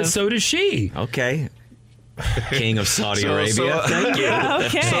drive, but so does she. Okay. King of Saudi Arabia. So, Thank you.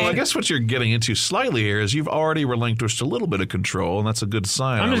 Okay. So I guess what you're getting into slightly here is you've already relinquished a little bit of control, and that's a good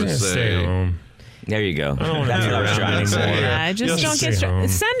sign. I'm I just would going to say. stay home. There you go. don't wanna That's be what I was around trying to say. anymore. Yeah, just Yes. don't get Stay home.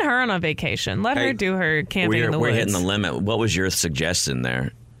 Send her on a vacation. Let her do her camping in the We're woods. hitting the limit. What was your suggestion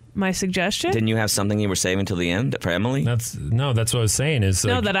there? My suggestion? Didn't you have something you were saving till the end for Emily? That's what I was saying. Is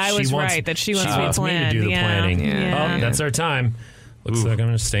No, like, that I she was wants- right, that she wants to be me to planned. do the Yeah. planning. Yeah. Oh, that's our time. Looks like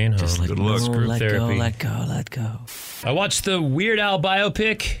I'm just staying home. Just like, Good luck. no, Group let therapy. go, let go, let go. I watched the Weird Al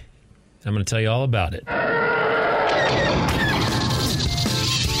biopic. I'm going to tell you all about it.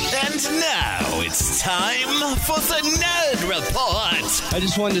 And now it's time for the Nerd Report. I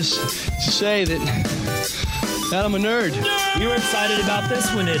just wanted to say that I'm a nerd. You were excited about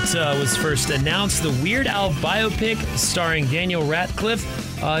this when it was first announced. The Weird Al biopic starring Daniel Radcliffe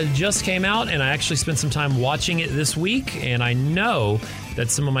just came out, and I actually spent some time watching it this week, and I know that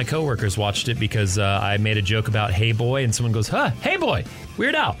some of my coworkers watched it because I made a joke about Hey Boy, and someone goes, Hey Boy,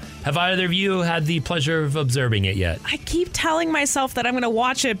 Weird Al. Have either of you had the pleasure of observing it yet? I keep telling myself that I'm going to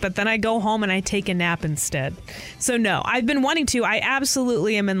watch it, but then I go home and I take a nap instead. So no, I've been wanting to. I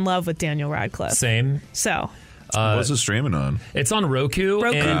absolutely am in love with Daniel Radcliffe. Same. So What's it streaming on? It's on Roku.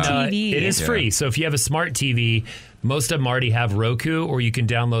 Roku and, TV. It is free. So if you have a smart TV, most of them already have Roku, or you can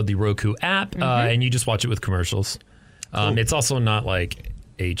download the Roku app and you just watch it with commercials. It's also not like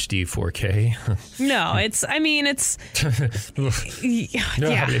HD 4K. no, it's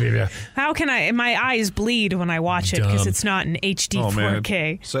yeah. How can my eyes bleed when I watch it because Dumb. it's not in HD Oh, man.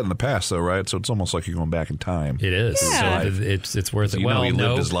 4K. It's set in the past, though, right? So it's almost like you're going back in time. It is. Yeah. So it's worth it. You know Well, he lived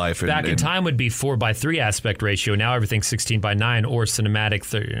no. his life Back in in- time would be 4:3 aspect ratio. Now everything's 16:9 or cinematic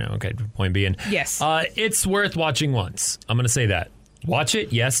 30. Okay, point being. Yes. It's worth watching once. I'm going to say that. Watch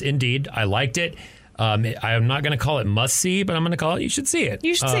it. Yes, indeed. I liked it. I'm not going to call it must see, but I'm going to call it you should see it.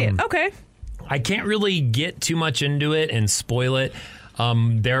 You should see it. Okay. I can't really get too much into it and spoil it.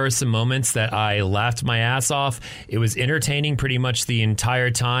 There are some moments that I laughed my ass off. It was entertaining pretty much the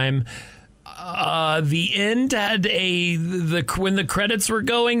entire time. The end had when the credits were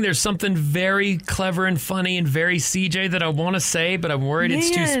going, there's something very clever and funny and very CJ that I want to say, but I'm worried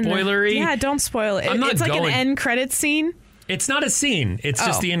it's too Man. spoilery. Yeah, don't spoil it. I'm not it's like going- an end credit scene. It's not a scene. It's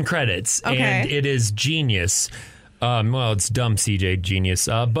just the end credits. Okay. And it is genius. Well, it's dumb CJ genius.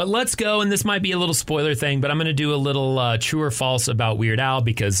 But let's go, and this might be a little spoiler thing, but I'm going to do a little true or false about Weird Al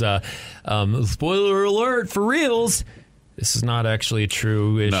because, spoiler alert for reals, this is not actually a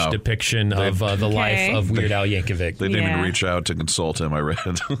true-ish depiction of the life of Weird Al Yankovic. They didn't even reach out to consult him, I read.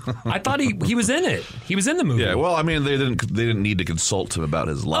 I thought he was in it. He was in the movie. Yeah, well, I mean, they didn't need to consult him about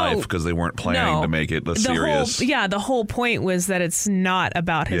his life because they weren't planning to make it serious. The whole point was that it's not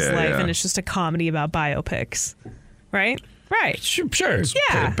about his life, yeah. and it's just a comedy about biopics. Right? Right. Sure.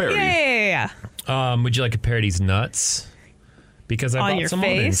 Yeah. parody. Yeah. Would you like a parody's nuts? Because I On bought your some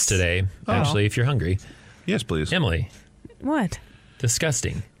face? almonds today, actually, if you're hungry. Yes, please. Emily, What?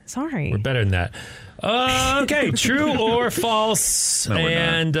 disgusting. Sorry. We're better than that. Okay, true or false? No, we're not.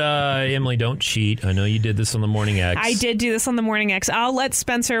 And Emily, don't cheat. I know you did this on the Morning X. I did do this on the Morning X. I'll let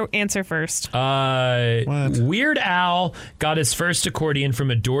Spencer answer first. What? Weird Al got his first accordion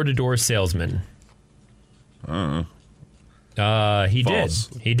from a door-to-door salesman. He False.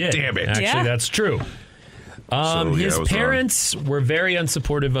 did. He did. Damn it. Actually, Yeah. that's true. His I was parents were very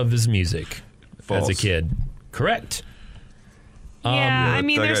unsupportive of his music False. as a kid. Correct. Yeah, I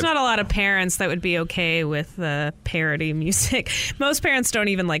mean, that there's guy- not a lot of parents that would be okay with parody music. Most parents don't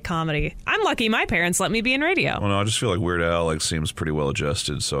even like comedy. I'm lucky my parents let me be in radio. Well, no, I just feel like Weird Al seems pretty well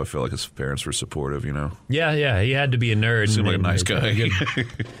adjusted, so I feel like his parents were supportive, you know? Yeah, he had to be a nerd. Seemed like a nice guy.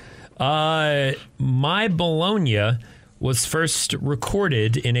 My Bologna was first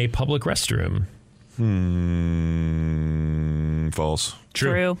recorded in a public restroom. False.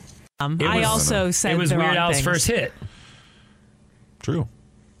 True. I was- also said It was the Weird wrong Al's things. first hit. True.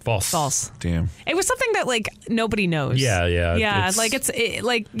 False. Damn. It was something that like nobody knows. Yeah. Yeah,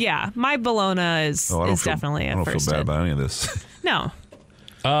 my Bologna is definitely I don't feel bad about any of this. No.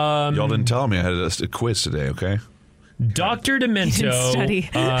 Y'all didn't tell me I had a quiz today, okay? Dr.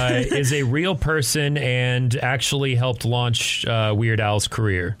 Demento is a real person and actually helped launch Weird Al's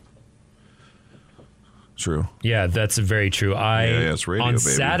career. True. Yeah, that's very true. It's radio, on baby.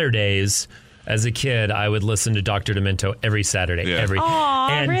 Saturdays, as a kid, I would listen to Dr. Demento every Saturday. Yeah.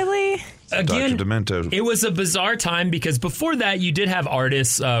 Aw, really? Again, Dr. Demento. it was a bizarre time because before that, you did have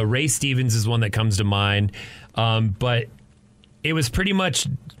artists. Ray Stevens is one that comes to mind. But it was pretty much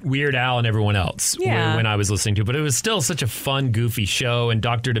Weird Al and everyone else when I was listening to it. But it was still such a fun, goofy show. And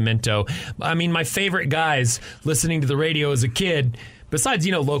Dr. Demento, I mean, my favorite guys listening to the radio as a kid, besides,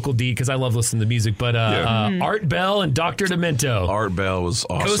 Local D, because I love listening to music, but Art Bell and Dr. Demento. Art Bell was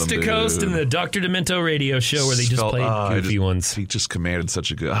awesome, Coast to Coast and the Dr. Demento radio show where they just played goofy ones. He just commanded such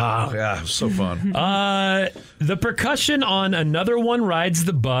a good... it was so fun. The percussion on Another One Rides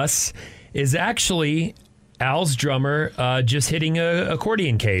the Bus is actually Al's drummer just hitting a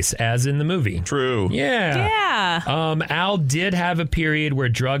accordion case, as in the movie. True. Yeah. Al did have a period where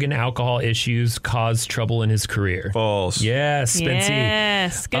drug and alcohol issues caused trouble in his career. False. Yes, Spency.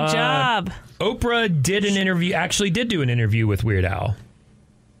 Yes, good job. Oprah did do an interview with Weird Al.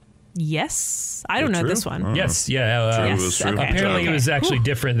 Yes. I don't know this one. Yes, yeah. True. Apparently it was actually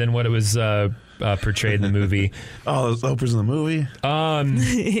different than what it was portrayed in the movie. Oh, Oprah's in the movie?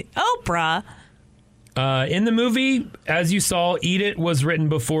 Oprah. In the movie, as you saw, Eat It was written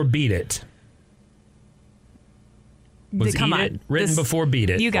before Beat It. Was Come Eat on. It written before Beat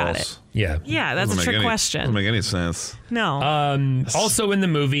It? You got it. Yeah. Yeah, that's a trick question. Doesn't make any sense. No. Also in the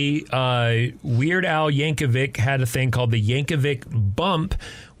movie, Weird Al Yankovic had a thing called the Yankovic Bump,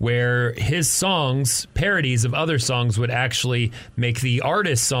 where his songs, parodies of other songs, would actually make the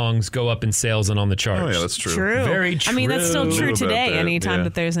artist's songs go up in sales and on the charts. Oh, yeah, that's true. Very true. I mean, that's still true today, that, anytime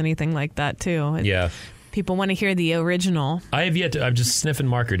that there's anything like that, too. Yeah. People want to hear the original. I have yet to. I'm just sniffing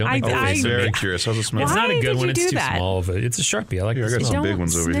marker. Don't make that face. I'm very curious. How's it smell? It's not a good Why one. did you It's do too that? small of it. It's a Sharpie. I like Here, I this got smell. some big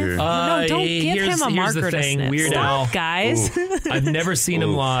ones over here. No, don't give him a here's marker the to thing. sniff. Weird Stop, Al. guys. I've never seen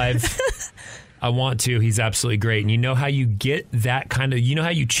him live. I want to. He's absolutely great. And you know how you get that kind of... You know how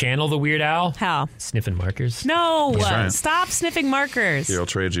you channel the Weird Al? How? Sniffing markers. No. right. Stop sniffing markers. Here, I'll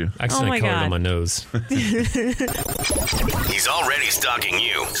trade you. I accidentally colored on my nose. He's already stalking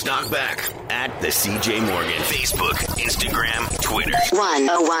you. Stalk back at the CJ Morgan. Facebook, Instagram, Twitter.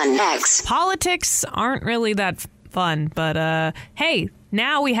 101X. Politics aren't really that fun, but hey,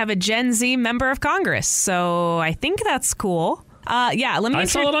 now we have a Gen Z member of Congress, so I think that's cool. Yeah, let me. I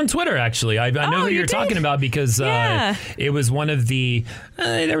saw it on Twitter, actually. I know who you're talking about because it was one of the.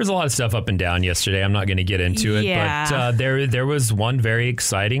 There was a lot of stuff up and down yesterday. I'm not going to get into it, but there was one very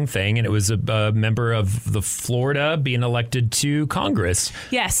exciting thing, and it was a member of the Florida being elected to Congress.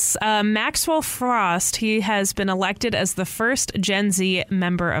 Yes, Maxwell Frost. He has been elected as the first Gen Z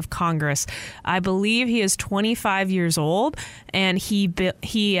member of Congress. I believe he is 25 years old, and he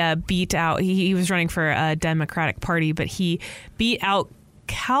beat out. He was running for a Democratic Party, but he beat out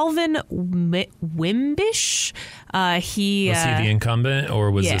Calvin Wimbish. Was he the incumbent,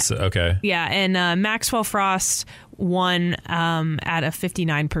 or was this okay? Yeah, and Maxwell Frost won at a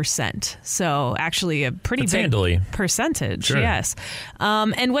 59%. So actually a pretty big percentage. Sure. Yes.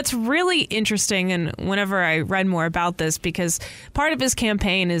 And what's really interesting, and whenever I read more about this, because part of his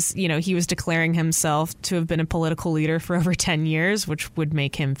campaign is, he was declaring himself to have been a political leader for over 10 years, which would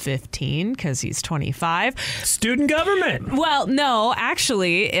make him 15 because he's 25. Student government. Well, no,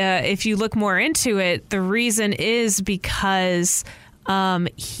 actually, if you look more into it, the reason is because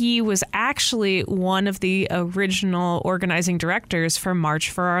he was actually one of the original organizing directors for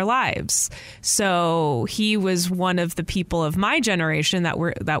March for Our Lives. So he was one of the people of my generation that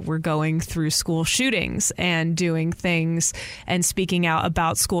were going through school shootings and doing things and speaking out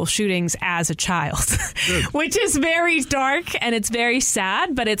about school shootings as a child, which is very dark and it's very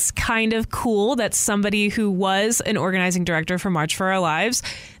sad, but it's kind of cool that somebody who was an organizing director for March for Our Lives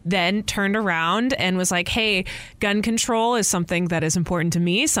then turned around and was like, hey, gun control is something that is important to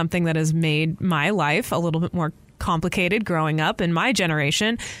me, something that has made my life a little bit more complicated growing up in my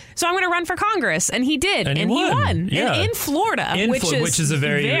generation. So I'm going to run for Congress. And he did. And he won. Yeah. In Florida, which is a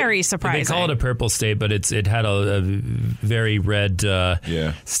very surprising. They call it a purple state, but it had a very red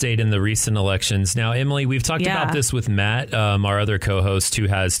state in the recent elections. Now, Emily, we've talked about this with Matt, our other co-host who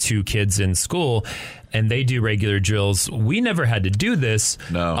has 2 kids in school. and they do regular drills. We never had to do this.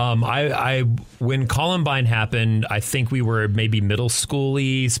 No. I when Columbine happened, I think we were maybe middle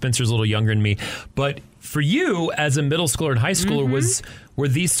school-y. Spencer's a little younger than me. But for you, as a middle schooler and high schooler, were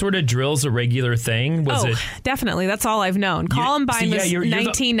these sort of drills a regular thing? Was it? Definitely. That's all I've known. Columbine was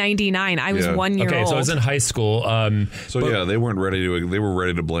 1999. I was 1 year old. Okay, so I was in high school. They weren't ready to. They were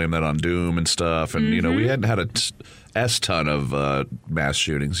ready to blame that on doom and stuff, and we hadn't had a ton of mass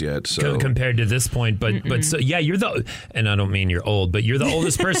shootings yet. So compared to this point, but so you're the, and I don't mean you're old, but you're the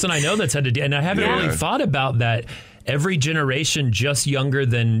oldest person I know that's had to do, and I haven't really thought about that. Every generation just younger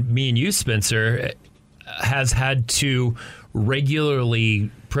than me and you, Spencer, has had to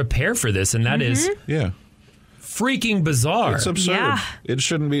regularly prepare for this, and that is freaking bizarre. It's absurd. Yeah. It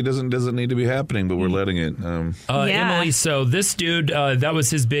shouldn't be. Doesn't need to be happening, but we're letting it. Emily, so this dude, that was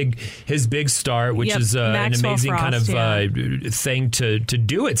his big start, which is an amazing Frost, kind of thing to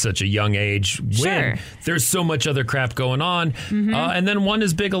do at such a young age when there's so much other crap going on, and then won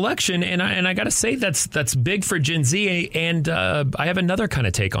his big election, and I got to say that's big for Gen Z, and I have another kind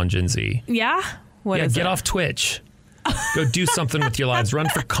of take on Gen Z. Yeah. Get off Twitch. Go do something with your lives. Run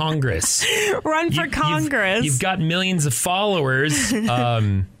for Congress. Congress. You've got millions of followers.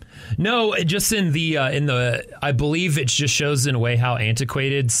 No, just in the I believe it just shows in a way how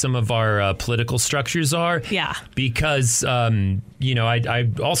antiquated some of our political structures are. Yeah. Because I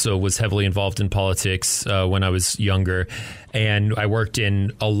also was heavily involved in politics when I was younger, and I worked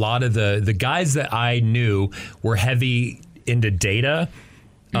in a lot of the guys that I knew were heavy into data.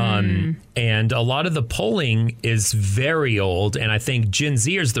 And a lot of the polling is very old, and I think Gen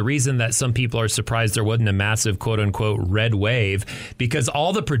Zers, the reason that some people are surprised there wasn't a massive quote-unquote red wave, because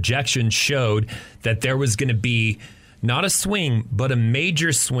all the projections showed that there was going to be not a swing, but a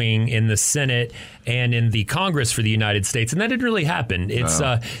major swing in the Senate and in the Congress for the United States. And that didn't really happen. It's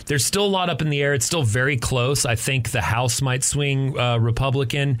there's still a lot up in the air. It's still very close. I think the House might swing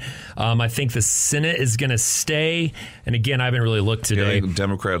Republican. I think the Senate is going to stay. And again, I haven't really looked today. Yeah,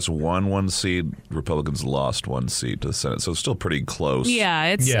 Democrats won one seat. Republicans lost one seat to the Senate. So it's still pretty close.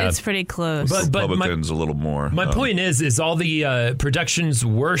 Yeah, it's pretty close. But Republicans a little more. My point is all the projections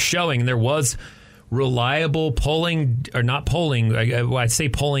were showing there was reliable polling, or not polling. I say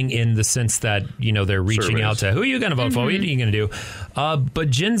polling in the sense that they're reaching out to who are you going to vote for, what are you going to do. But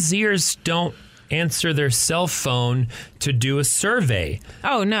Gen Zers don't answer their cell phone to do a survey.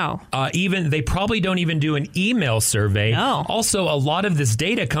 Oh, no. They probably don't even do an email survey. No. Also, a lot of this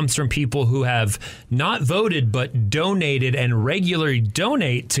data comes from people who have not voted but donated and regularly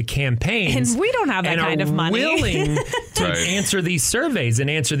donate to campaigns. And we don't have that kind of money. And are willing to answer these surveys and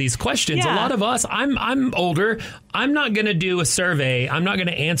answer these questions. Yeah. A lot of us, I'm older. I'm not going to do a survey. I'm not going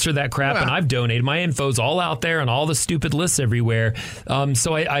to answer that crap, and I've donated. My info's all out there on all the stupid lists everywhere.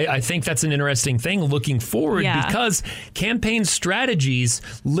 So I think that's an interesting thing looking forward, because campaign strategies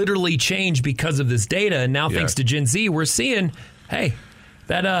literally change because of this data. And now, thanks to Gen Z, we're seeing, hey,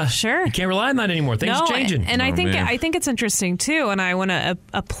 that you can't rely on that anymore. Things are changing. And I think it's interesting too, and I want to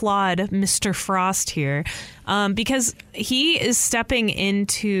applaud Mr. Frost here, because he is stepping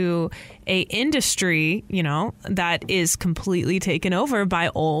into a industry, that is completely taken over by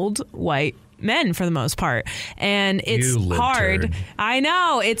old white men for the most part. And it's hard. I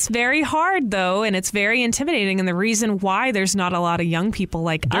know. It's very hard, though, and it's very intimidating. And the reason why there's not a lot of young people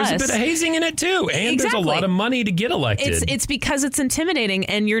like us. There's a bit of hazing in it, too. And there's a lot of money to get elected. It's because it's intimidating,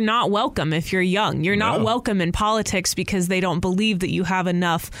 and you're not welcome if you're young. You're not welcome in politics because they don't believe that you have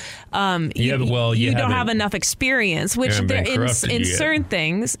enough. You don't have enough experience, which in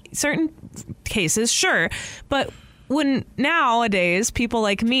certain cases, sure. But when nowadays people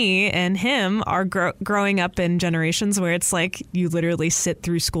like me and him are growing up in generations where it's like you literally sit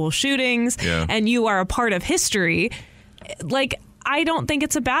through school shootings and you are a part of history, like I don't think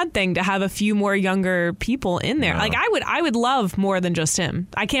it's a bad thing to have a few more younger people in there. No. Like I would love more than just him.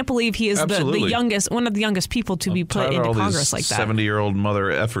 I can't believe he is the youngest, one of the youngest people to be put into Congress like that. 70-year-old mother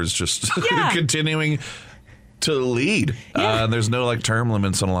effers just continuing to lead. There's no term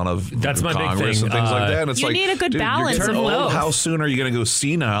limits on a lot of Congress and things like that. And it's you need a good balance of both. How soon are you going to go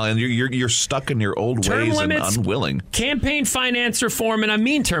senile? And you're stuck in your old term ways limits, and unwilling. Campaign finance reform, and I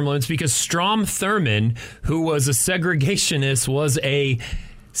mean term limits because Strom Thurmond, who was a segregationist, was a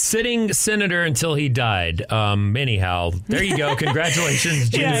sitting senator until he died. Anyhow, there you go. Congratulations,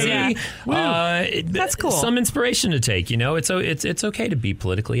 Gen Z. That's cool. Some inspiration to take. It's okay to be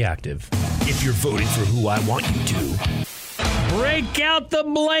politically active if you're voting for who I want you to. Break out the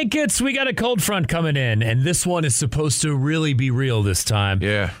blankets. We got a cold front coming in, and this one is supposed to really be real this time.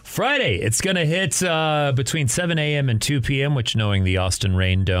 Yeah. Friday, it's going to hit between 7 a.m. and 2 p.m., which, knowing the Austin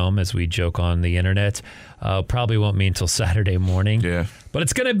Rain Dome, as we joke on the internet, probably won't mean until Saturday morning. Yeah. But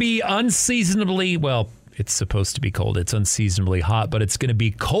it's going to be unseasonably, well, it's supposed to be cold. It's unseasonably hot, but it's going to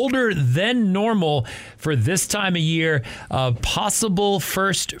be colder than normal for this time of year. Possible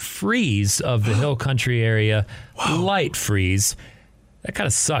first freeze of the hill country area. Wow. Light freeze. That kind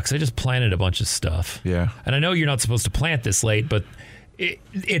of sucks. I just planted a bunch of stuff. Yeah. And I know you're not supposed to plant this late, but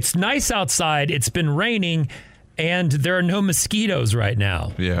it's nice outside. It's been raining, and there are no mosquitoes right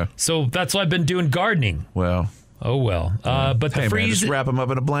now. Yeah. So that's why I've been doing gardening. Well. Oh, well. But the freeze... Man, just wrap them up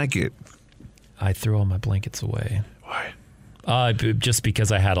in a blanket. I threw all my blankets away. Why? Just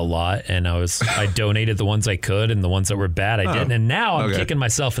because I had a lot, and I donated the ones I could, and the ones that were bad I didn't. And now I'm kicking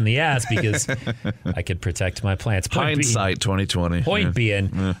myself in the ass because I could protect my plants. Hindsight 2020. Point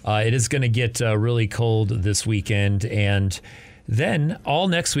being, it is going to get really cold this weekend, and then all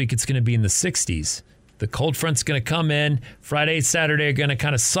next week it's going to be in the 60s. The cold front's going to come in. Friday, Saturday are going to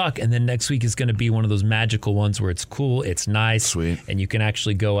kind of suck. And then next week is going to be one of those magical ones where it's cool, it's nice. Sweet. And you can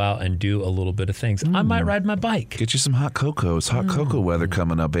actually go out and do a little bit of things. I might ride my bike. Get you some hot cocoa. It's hot cocoa weather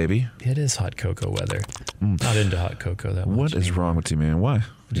coming up, baby. It is hot cocoa weather. Not into hot cocoa that much. What is wrong with you, man? Why?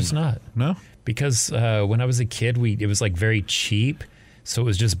 Just not. No? Because when I was a kid, it was like very cheap. So it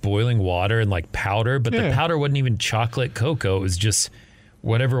was just boiling water and like powder. But the powder wasn't even chocolate cocoa. It was just...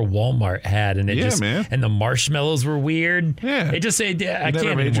 whatever Walmart had, and and the marshmallows were weird. Yeah, I can't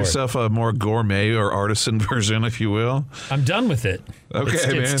never made yourself a more gourmet or artisan version, if you will. I'm done with it.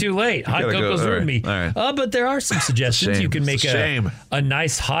 Okay, it's too late. Hot cocoa's ruined me. All right. But there are some suggestions. You can make a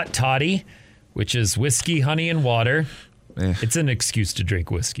nice hot toddy, which is whiskey, honey, and water. It's an excuse to drink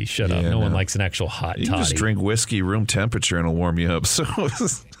whiskey. Shut up. No one likes an actual hot toddy. You can just drink whiskey room temperature and it'll warm you up. So.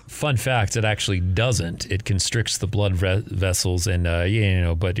 Fun fact, it actually doesn't. It constricts the blood vessels, and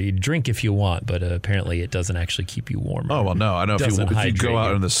but you drink if you want, but apparently it doesn't actually keep you warm. Oh, well, no. I know if you go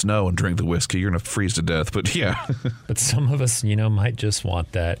out in the snow and drink the whiskey, you're going to freeze to death, but yeah. But some of us, might just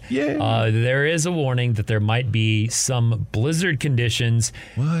want that. Yeah. There is a warning that there might be some blizzard conditions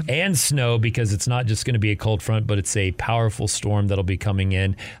and snow, because it's not just going to be a cold front, but it's a powerful storm that'll be coming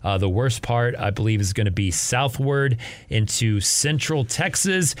in. The worst part, I believe, is going to be southward into central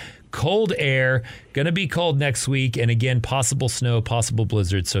Texas. Cold air, going to be cold next week, and again, possible snow, possible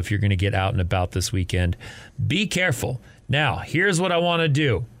blizzard. So if you're going to get out and about this weekend, be careful. Now, here's what I want to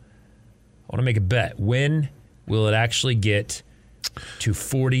do. I want to make a bet. When will it actually get to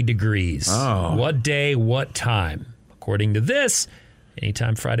 40 degrees? Oh. What day, what time? According to this,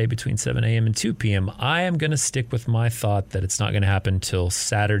 anytime Friday between 7 a.m. and 2 p.m. I am going to stick with my thought that it's not going to happen until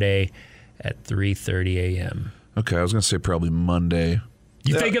Saturday at 3:30 a.m. Okay, I was going to say probably Monday.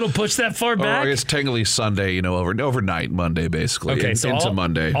 You think it'll push that far back? I guess technically Sunday, overnight Monday, basically. Okay, so into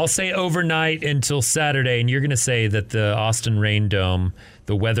Monday. I'll say overnight until Saturday, and you're going to say that the Austin Rain Dome,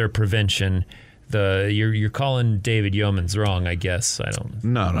 the weather prevention, you're calling David Yeomans wrong, I guess. I don't.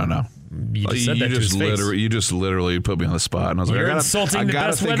 No. You just said that to his face. You just literally put me on the spot, and I was You're insulting the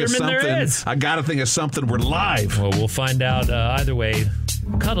best weatherman there is. I got to think of something. We're live. Well, we'll find out either way.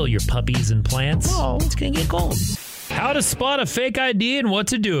 Cuddle your puppies and plants. Oh, it's going to get cold. How to spot a fake ID and what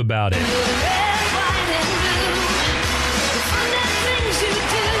to do about it.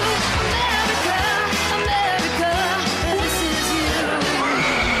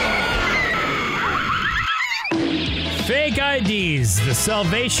 Fake IDs, the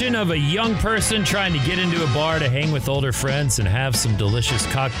salvation of a young person trying to get into a bar to hang with older friends and have some delicious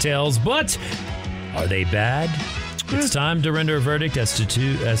cocktails. But are they bad? It's time to render a verdict as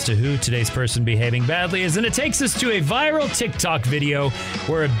to who today's person behaving badly is, and it takes us to a viral TikTok video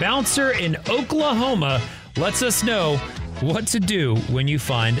where a bouncer in Oklahoma lets us know what to do when you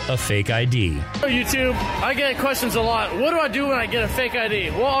find a fake ID. YouTube, I get questions a lot. What do I do when I get a fake ID?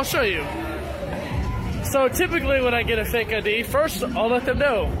 Well, I'll show you. So typically when I get a fake ID, first I'll let them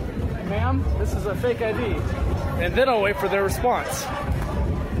know, ma'am, this is a fake ID. And then I'll wait for their response.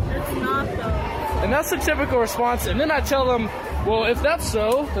 It's not though. And that's the typical response. And then I tell them, well, if that's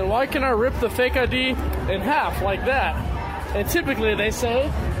so, then why can't I rip the fake ID in half like that? And typically they say,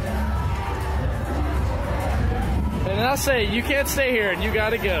 and then I say, you can't stay here and you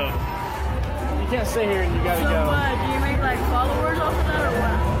gotta go. You can't stay here and you gotta go. So what, do you make like followers off of that or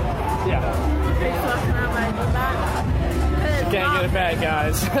what? Yeah. Okay, so can I get it back? You can't get it back,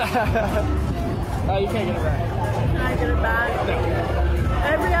 guys. No, you can't get it back. Can I get it back? No.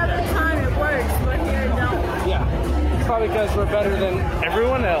 Every other time it works, but here it don't. Yeah. It's probably because we're better than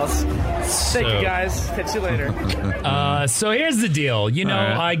everyone else. Thank you, guys. Catch you later. So here's the deal. You know,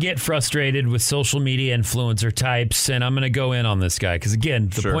 I get frustrated with social media influencer types, and I'm going to go in on this guy because, again,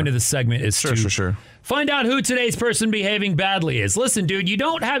 the point of the segment is to find out who today's person behaving badly is. Listen, dude, you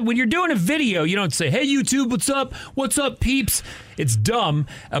don't have, when you're doing a video, you don't say, hey, YouTube, what's up? What's up, peeps? It's dumb.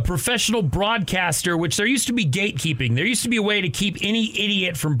 A professional broadcaster, which there used to be gatekeeping. There used to be a way to keep any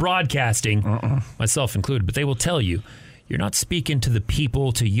idiot from broadcasting, myself included, but they will tell you. You're not speaking to the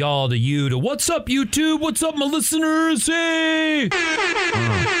people, to y'all, to you, to what's up, YouTube? What's up, my listeners? Hey!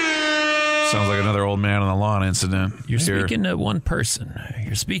 Sounds like another old man on the lawn incident. You're speaking to one person.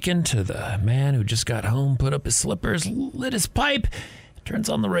 You're speaking to the man who just got home, put up his slippers, lit his pipe, turns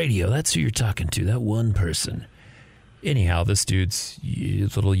on the radio. That's who you're talking to, that one person. Anyhow, this dude's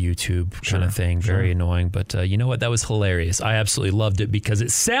little YouTube kind of thing, very annoying. But you know what? That was hilarious. I absolutely loved it because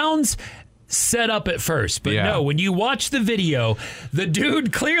it sounds set up at first, but no, when you watch the video, the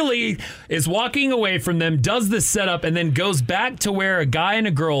dude clearly is walking away from them, does the setup, and then goes back to where a guy and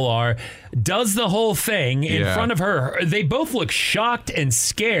a girl are, does the whole thing in front of her. They both look shocked and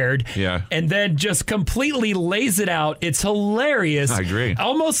scared, and then just completely lays it out. It's hilarious. I agree.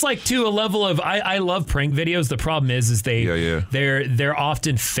 Almost like to a level of, I love prank videos. The problem is they're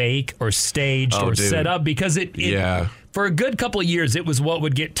often fake or staged or set up because it for a good couple of years, it was what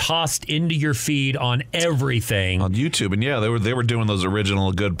would get tossed into your feed on everything. On YouTube. And they were doing those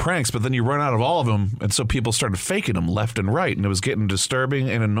original good pranks, but then you run out of all of them, and so people started faking them left and right, and it was getting disturbing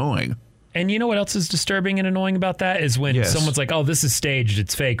and annoying. And you know what else is disturbing and annoying about that is when someone's like, oh, this is staged,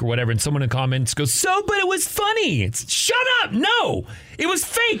 it's fake or whatever, and someone in the comments goes, but it was funny. It's, shut up. No, it was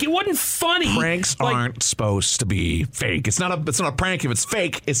fake. It wasn't funny. Pranks aren't supposed to be fake. It's not a prank if it's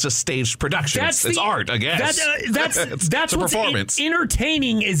fake. It's just staged production. It's art, I guess. That's a what's performance.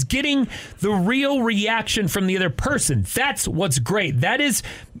 Entertaining is getting the real reaction from the other person. That's what's great. That is,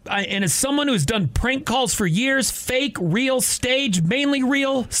 and as someone who's done prank calls for years, fake, real, staged, mainly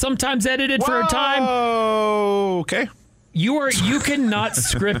real, sometimes edited for a time. Okay. You cannot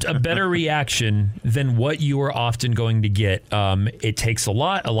script a better reaction than what you are often going to get. It takes a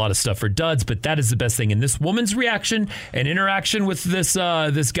lot of stuff for duds, but that is the best thing. And this woman's reaction and interaction with this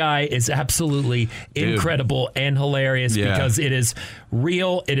guy is absolutely incredible and hilarious because it is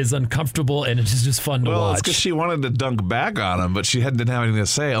real, it is uncomfortable, and it is just fun to watch. Well, it's because she wanted to dunk back on him, but she didn't have anything to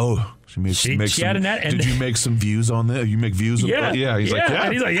say. Oh, she had an ad. Did you make some views on that? You make views? Yeah. Like, he's like,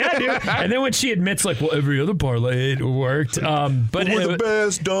 And he's like, yeah, dude. And then when she admits, like, well, every other parlay it worked. But we're the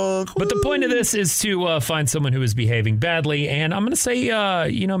best dunk. But the point of this is to find someone who is behaving badly. And I'm going to say,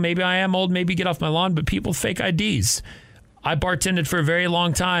 maybe I am old, maybe get off my lawn, but people fake IDs. I bartended for a very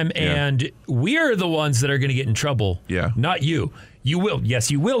long time, and we're the ones that are going to get in trouble. Yeah. Not you. You will.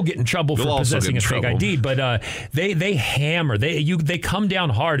 Yes, you will get in trouble for possessing a fake ID, but they hammer. They come down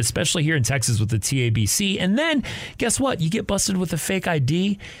hard, especially here in Texas with the TABC. And then, guess what? You get busted with a fake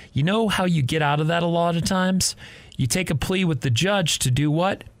ID. You know how you get out of that a lot of times? You take a plea with the judge to do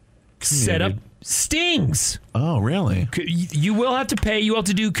what? Set up stings. Oh, really? You will have to pay. You have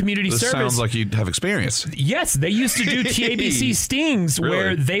to do community service. Sounds like you have experience. Yes, they used to do TABC stings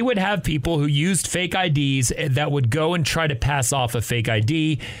where they would have people who used fake IDs that would go and try to pass off a fake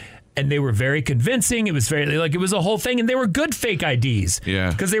ID. And they were very convincing. It was it was a whole thing. And they were good fake IDs.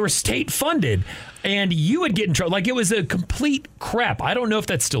 Yeah. Because they were state funded. And you would get in trouble. Like, it was a complete crap. I don't know if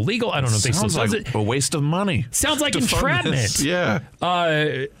that's still legal. I don't know if they still does it. A waste of money. Sounds like entrapment. Yeah.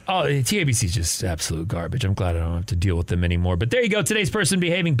 TABC is just absolute garbage. I'm glad I don't have to deal with them anymore. But there you go. Today's person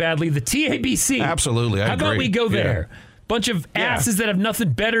behaving badly. The TABC. Absolutely. How about we go there? Bunch of asses that have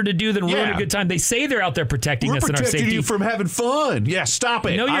nothing better to do than ruin a good time. They say they're out there protecting us and our safety. We're protecting you from having fun. Yeah, stop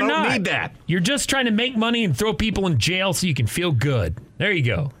it. No, you're not. I don't need that. You're just trying to make money and throw people in jail so you can feel good. There you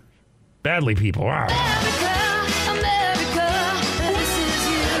go. Badly people. Wow.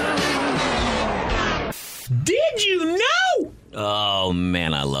 Did you know? Oh,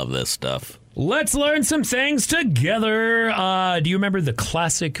 man, I love this stuff. Let's learn some things together. Do you remember the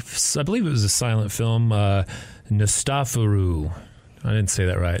classic, I believe it was a silent film, Nosferatu? I didn't say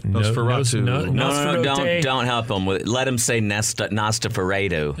that right. Nosferatu. No, don't help him with it. Let him say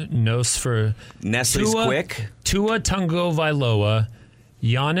Nosferatu. Nestle's quick. Tua Tango Vailoa,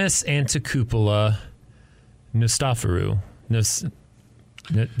 Giannis Antetokounmpo, Nosferatu.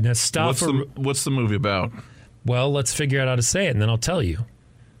 Nosferatu. What's the movie about? Well, let's figure out how to say it, and then I'll tell you.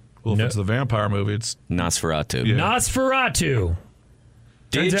 Well, if it's the vampire movie, it's Nosferatu. Yeah. Nosferatu.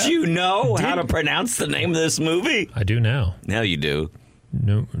 Did you know how to pronounce the name of this movie? I do now. Now you do.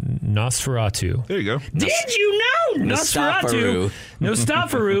 No, Nosferatu. There you go. Did you know Nosferatu?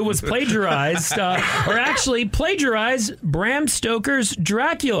 Nosferatu was plagiarized, or actually plagiarized Bram Stoker's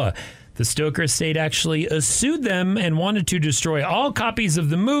Dracula. The Stoker estate actually sued them and wanted to destroy all copies of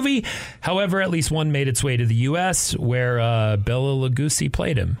the movie. However, at least one made its way to the U.S., where Bela Lugosi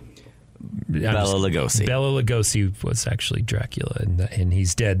played him. Bela Lugosi was actually Dracula, and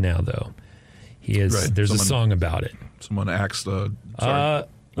he's dead now, though. He is. Right. There's a song about it. Someone axed.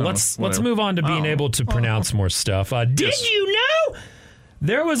 Let's move on to being able to pronounce more stuff. Did you know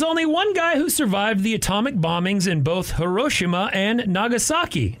there was only one guy who survived the atomic bombings in both Hiroshima and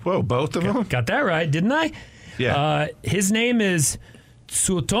Nagasaki? Whoa, both of them? Got that right, didn't I? Yeah. His name is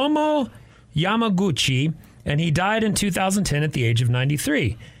Tsutomu Yamaguchi, and he died in 2010 at the age of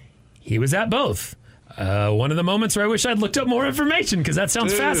 93. He was at both. One of the moments where I wish I'd looked up more information, because that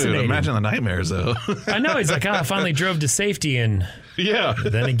sounds fascinating. Imagine the nightmares, though. I know. He's like, I finally drove to safety, and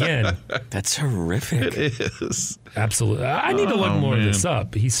then again. That's horrific. It is. Absolutely. I need to look more of this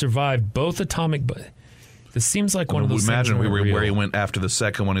up. He survived both atomic... This seems like one of those imagine things where he went after the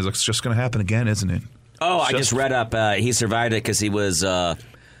second one. He's like, it's just going to happen again, isn't it? Oh, I just read up. He survived it because he was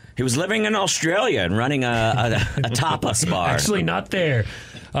living in Australia and running a tapas bar. Actually, not there.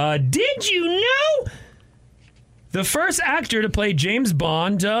 Did you know the first actor to play James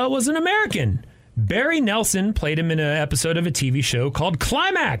Bond was an American? Barry Nelson played him in an episode of a TV show called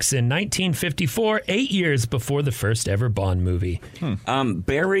Climax in 1954, 8 years before the first ever Bond movie.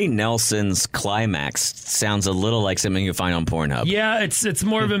 Barry Nelson's Climax sounds a little like something you find on Pornhub. Yeah, it's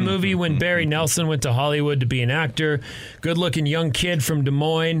more of a movie when Barry Nelson went to Hollywood to be an actor. Good-looking young kid from Des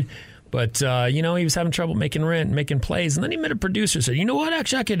Moines. But, he was having trouble making rent and making plays. And then he met a producer and said, you know what,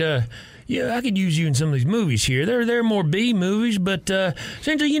 actually, I could use you in some of these movies here. They're more B movies, but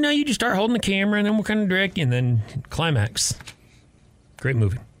essentially, you just start holding the camera and then we'll kind of direct you. And then Climax. Great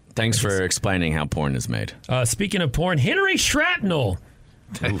movie. Thanks for explaining how porn is made. Speaking of porn, Henry Shrapnel.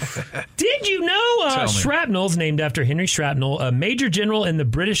 Did you know Shrapnel's named after Henry Shrapnel, a major general in the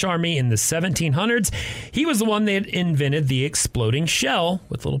British Army in the 1700s? He was the one that invented the exploding shell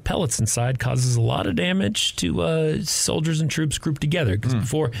with little pellets inside. Causes a lot of damage to soldiers and troops grouped together. Because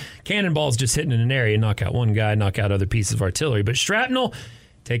before, cannonballs just hitting in an area, knock out one guy, knock out other pieces of artillery. But shrapnel,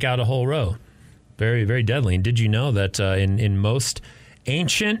 take out a whole row. Very, very deadly. And did you know that in most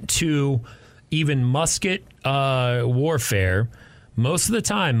ancient to even musket warfare, most of the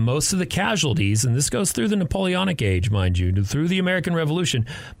time, most of the casualties, and this goes through the Napoleonic age, mind you, through the American Revolution,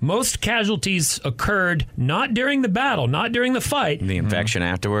 most casualties occurred not during the battle, not during the fight. The infection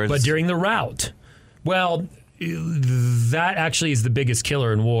afterwards. But during the rout. Well, that actually is the biggest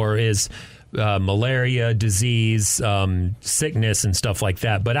killer in war is malaria, disease, sickness, and stuff like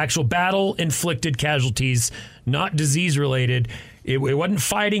that. But actual battle-inflicted casualties, not disease-related. It wasn't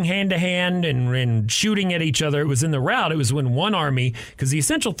fighting hand-to-hand and shooting at each other. It was in the rout. It was when one army, because the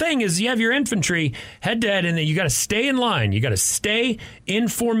essential thing is you have your infantry head-to-head, and then you got to stay in line. You got to stay in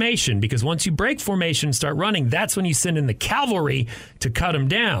formation, because once you break formation and start running, that's when you send in the cavalry to cut them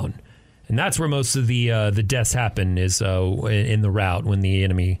down. And that's where most of the deaths happen is in the rout when the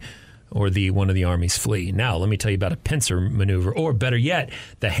enemy or one of the armies flee. Now, let me tell you about a pincer maneuver, or better yet,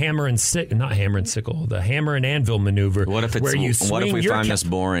 the hammer and anvil maneuver. What if we find this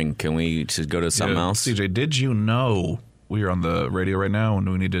boring? Can we just go to something else? CJ, did you know we are on the radio right now and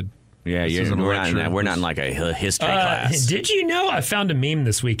we need to... Yeah, we're not in like a history class. Did you know I found a meme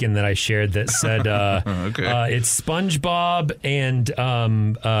this weekend that I shared that said it's SpongeBob and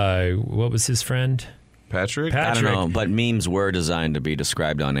what was his friend? Patrick? I don't know, but memes were designed to be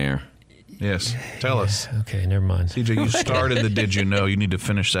described on air. Yes. Tell us. Okay, never mind. CJ, you started the Did You Know. You need to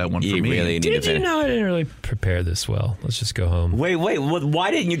finish that one for me. Really need Did you know I didn't really prepare this well? Let's just go home. Wait. Why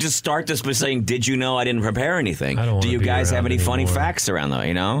didn't you just start this by saying, did you know I didn't prepare anything? I don't Do you guys have any funny anymore. facts around, though,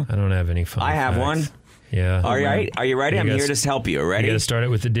 you know? I don't have any funny I have facts. one. Yeah. All right. Are you ready? I'm here to help you. Ready? You got to start it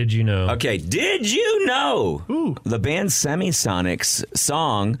with the Did You Know. Okay. Did you know the band Semisonic's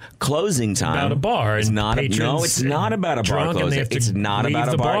song "Closing Time" about a bar? It's not it's not about a bar closing. It's not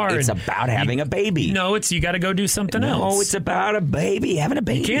about a bar. It's about having a baby. No, you got to go do something else. No, it's about a baby having a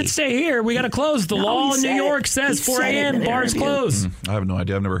baby. You can't stay here. We got to close. The law in New York says 4 a.m. bars close. I have no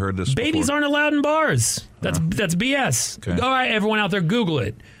idea. I've never heard this. Babies aren't allowed in bars. That's BS. Okay. All right, everyone out there, Google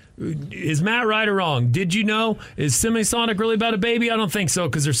it. Is Matt right or wrong? Did you know? Is Semisonic really about a baby? I don't think so,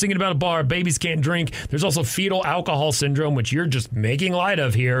 because they're singing about a bar. Babies can't drink. There's also fetal alcohol syndrome, which you're just making light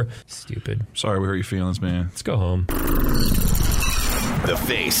of here. Stupid. Sorry, we hurt your feelings, man. Let's go home. The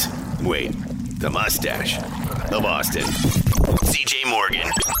face. Wait. The mustache. Of Austin. CJ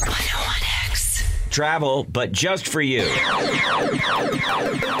Morgan. 101X. Travel, but just for you.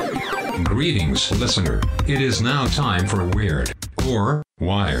 Greetings, listener. It is now time for Weird or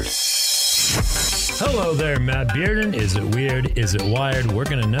Wired. Hello there, Matt Bearden. Is it weird? Is it wired? We're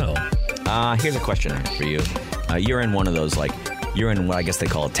going to know. Here's a question for you. You're in one of those, you're in what I guess they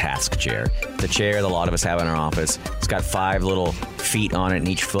call a task chair. The chair that a lot of us have in our office. It's got 5 little feet on it, and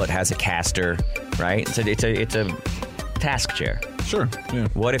each foot has a caster, right? It's a task chair. Sure. Yeah.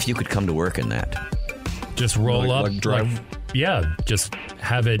 What if you could come to work in that? Just roll up. Drive. Just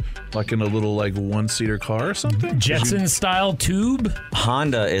have it. Like in a little, one-seater car or something? Jetson-style tube?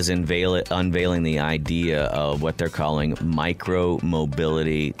 Honda is unveiling the idea of what they're calling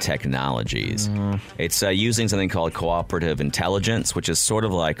micro-mobility technologies. It's using something called cooperative intelligence, which is sort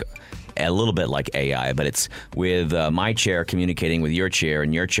of like a little bit like AI, but it's with my chair communicating with your chair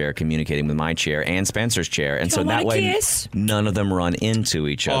and your chair communicating with my chair and Spencer's chair. And so that way none of them run into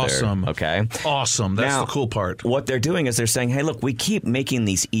each other. Awesome. Okay? Awesome. That's the cool part. What they're doing is they're saying, hey, look, we keep making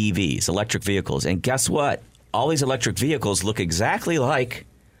these EVs, electric vehicles, and guess what? All these electric vehicles look exactly like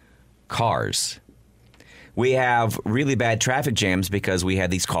cars. We have really bad traffic jams because we had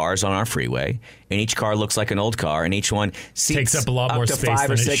these cars on our freeway, and each car looks like an old car, and each one takes up a lot more space 5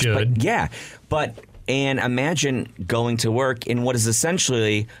 than or 6. it should. And imagine going to work in what is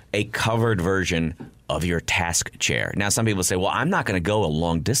essentially a covered version of your task chair. Now, some people say, well, I'm not going to go a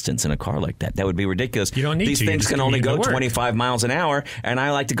long distance in a car like that. That would be ridiculous. You don't need These to. things can only go 25 miles an hour, and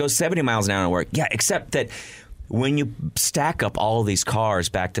I like to go 70 miles an hour to work. Yeah, except that when you stack up all of these cars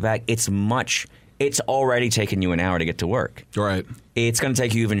back to back, it's already taken you an hour to get to work. Right. It's going to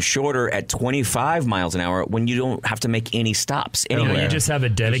take you even shorter at 25 miles an hour when you don't have to make any stops anywhere. You just have a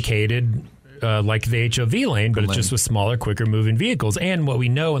dedicated, like the HOV lane, but it's just with smaller, quicker moving vehicles. And what we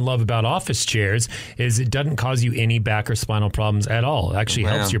know and love about office chairs is it doesn't cause you any back or spinal problems at all. It actually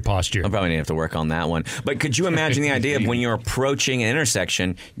helps your posture. I'm probably going to have to work on that one. But could you imagine the idea of when you're approaching an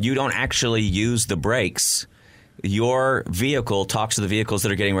intersection, you don't actually use the brakes? Your vehicle talks to the vehicles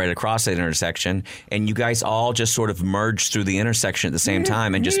that are getting ready to cross that intersection, and you guys all just sort of merge through the intersection at the same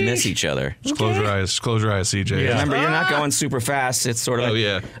time and just miss each other. Just close your eyes. Close your eyes, CJ. Yeah. Remember, you're not going super fast. It's sort of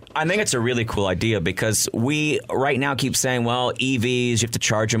I think it's a really cool idea because we right now keep saying, well, EVs, you have to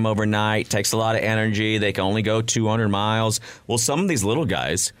charge them overnight. Takes a lot of energy. They can only go 200 miles. Well, some of these little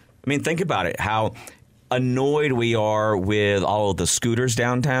guys, I mean, think about it, how annoyed we are with all of the scooters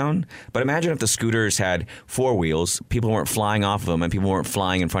downtown. But imagine if the scooters had 4 wheels, people weren't flying off of them, and people weren't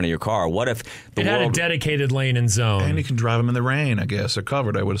flying in front of your car. What if it had a dedicated lane and zone? And you can drive them in the rain, I guess. They're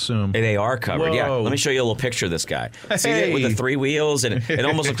covered, I would assume. They are covered, Whoa. yeah. Let me show you a little picture of this guy. See it with the 3 wheels? And it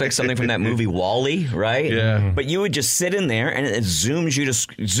almost looks like something from that movie WALL-E, right? Yeah. But you would just sit in there, and it zooms you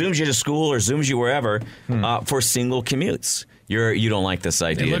to school or zooms you wherever for single commutes. You don't like this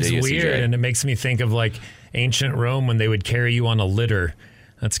idea, It looks do you, weird, CJ? and it makes me think of like ancient Rome when they would carry you on a litter.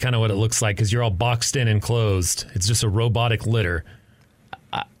 That's kind of what it looks like because you're all boxed in and closed. It's just a robotic litter.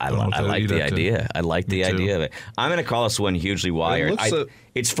 I like the idea. I like the idea of it. I'm going to call this one hugely wired.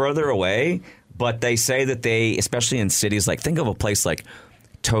 It's further away, but they say that especially in cities think of a place like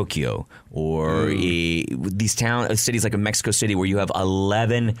Tokyo or these cities like Mexico City where you have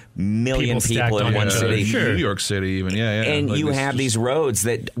 11 million people in one city. New York City even, yeah. And you have these roads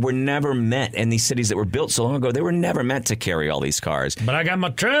that were never meant, and these cities that were built so long ago, they were never meant to carry all these cars. But I got my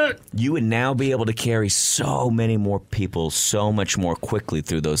truck. You would now be able to carry so many more people so much more quickly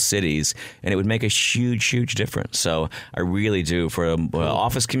through those cities, and it would make a huge, huge difference. So I really do, for an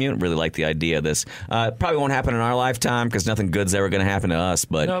office commute, really like the idea of this. Probably won't happen in our lifetime because nothing good's ever going to happen to us,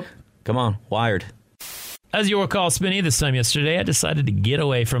 but come on, wired. As you recall, Spinny, this time yesterday, I decided to get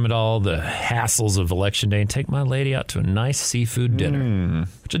away from it all, the hassles of Election Day, and take my lady out to a nice seafood dinner,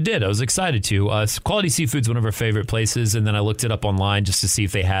 which I did. I was excited to. Quality Seafood's one of our favorite places, and then I looked it up online just to see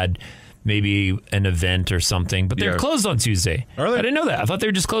if they had maybe an event or something, but they're closed on Tuesday. Are they? I didn't know that. I thought they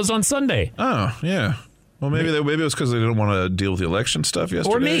were just closed on Sunday. Oh, yeah. Well, maybe it was because they didn't want to deal with the election stuff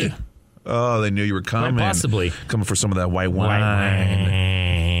yesterday. Or me. Oh, they knew you were coming. Quite possibly. Coming for some of that white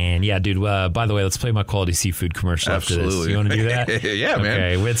wine. Yeah, dude. By the way, let's play my Quality Seafood commercial after this. You want to do that? Yeah, man.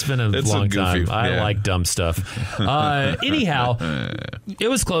 Okay, it's been a long time. I like dumb stuff. Anyhow, it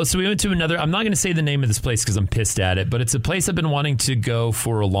was close. So we went to another. I'm not going to say the name of this place because I'm pissed at it, but it's a place I've been wanting to go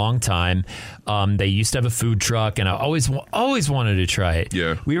for a long time. They used to have a food truck, and I always wanted to try it.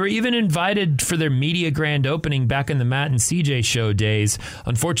 Yeah. We were even invited for their media grand opening back in the Matt and CJ show days.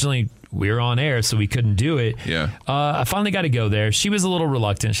 Unfortunately, we were on air, so we couldn't do it. Yeah. I finally got to go there. She was a little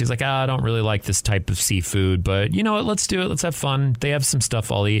reluctant. She's like, I don't really like this type of seafood, but you know what? Let's do it. Let's have fun. They have some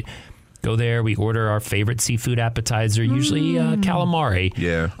stuff I'll eat. Go there. We order our favorite seafood appetizer, usually calamari.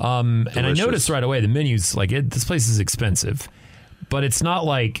 Yeah. And I noticed right away the menu's this place is expensive, but it's not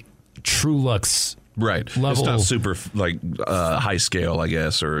like Truluck's Right. level. It's not super high scale, I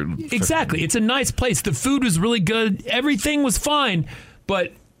guess. Or exactly. It's a nice place. The food was really good. Everything was fine.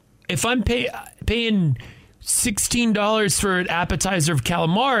 But if I'm paying $16 for an appetizer of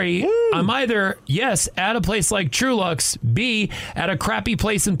calamari, I'm either, yes, at a place like Trulux, B, at a crappy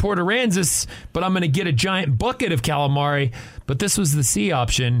place in Port Aransas, but I'm going to get a giant bucket of calamari. But this was the C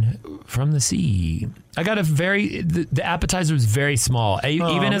option from the C. I got the appetizer was very small.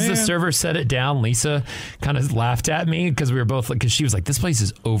 Even as the server set it down, Lisa kind of laughed at me because we were both because she was like, this place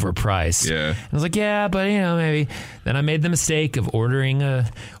is overpriced. Yeah. And I was like, yeah, but maybe. Then I made the mistake of ordering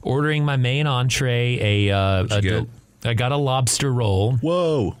my main entree, I got a lobster roll.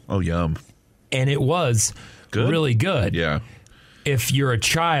 Whoa. Oh, yum. And it was really good. Yeah. If you're a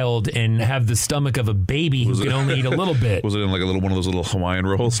child and have the stomach of a baby who can only eat a little bit. Was it in like one of those little Hawaiian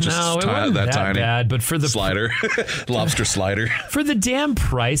rolls? No, it wasn't that tiny? Bad. But for the slider, lobster slider. For the damn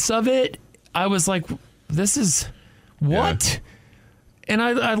price of it, I was like, this is what? Yeah. And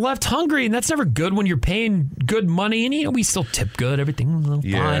I left hungry, and that's never good when you're paying good money. And we still tip good. Everything was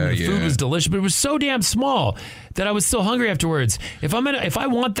fine. The food was delicious, but it was so damn small that I was still hungry afterwards. If I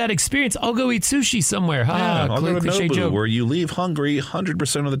want that experience, I'll go eat sushi somewhere. I'll go to Nobu, where you leave hungry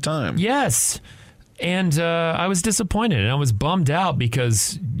 100% of the time. Yes. And I was disappointed, and I was bummed out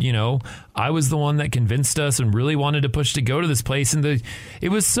because, I was the one that convinced us and really wanted to push to go to this place. And it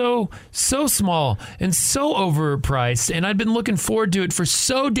was so small and so overpriced, and I'd been looking forward to it for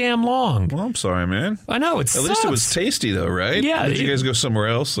so damn long. Well, I'm sorry, man. I know, At least it was tasty, though, right? Yeah. Did you guys go somewhere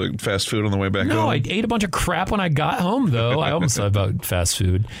else, like fast food on the way back home? No, I ate a bunch of crap when I got home, though. I almost thought about fast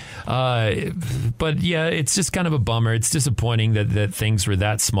food. But, yeah, it's just kind of a bummer. It's disappointing that things were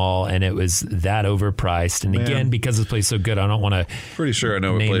that small and it was that overpriced. And again, because this place is so good, I don't want to Pretty sure I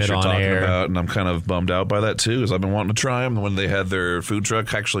know what place you're talking about, and I'm kind of bummed out by that, too, because I've been wanting to try them when they had their food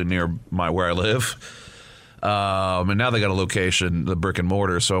truck actually near where I live. And now they got a location, the brick and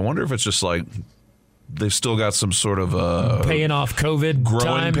mortar, so I wonder if it's just like they've still got some sort of paying off COVID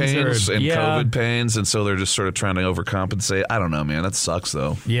growing pains and COVID pains, and so they're just sort of trying to overcompensate. I don't know, man. That sucks,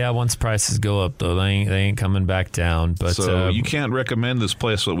 though. Yeah, once prices go up, though, they ain't coming back down. But so you can't recommend this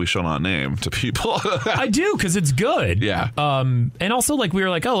place that we shall not name to people. I do, because it's good. Yeah. And also, we were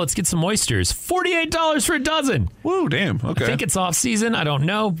like, oh, let's get some oysters. $48 for a dozen. Whoa, damn. Okay. I think it's off season. I don't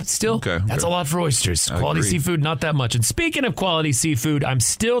know. But still, that's a lot for oysters. Quality seafood, not that much. And speaking of quality seafood, I'm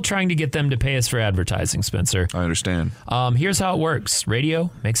still trying to get them to pay us for advertising. Spencer. I understand. Here's how it works.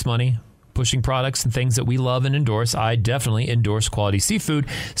 Radio makes money pushing products and things that we love and endorse. I definitely endorse Quality Seafood.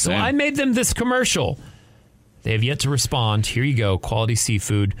 So I made them this commercial. They have yet to respond. Here you go. Quality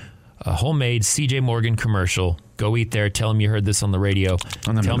Seafood, a homemade CJ Morgan commercial. Go eat there. Tell them you heard this on the radio.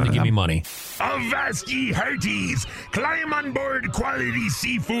 Tell them to give me money. Avast ye hearties! Climb on board Quality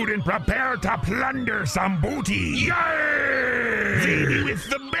Seafood and prepare to plunder some booty. Yarr! Baby with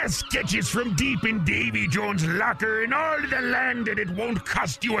the best catches from deep in Davy Jones' locker in all the land, and it won't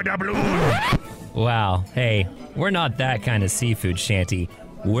cost you a doubloon. Wow. Hey, we're not that kind of seafood, Shanty.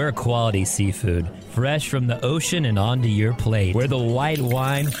 We're Quality Seafood, fresh from the ocean and onto your plate, where the white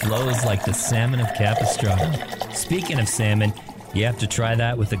wine flows like the salmon of Capistrano. Speaking of salmon, you have to try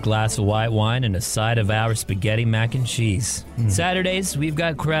that with a glass of white wine and a side of our spaghetti mac and cheese. Saturdays, we've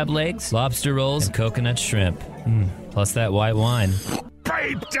got crab legs, lobster rolls, and coconut shrimp. Plus that white wine.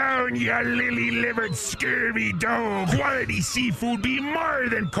 Pipe down, you lily-livered scurvy dog. Quality Seafood be more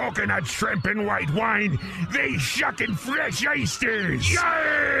than coconut shrimp and white wine. They shucking fresh oysters.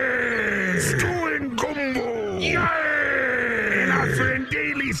 Yarr! Stew and gumbo. Yarr! And offering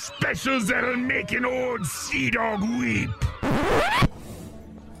daily specials that'll make an old sea dog weep.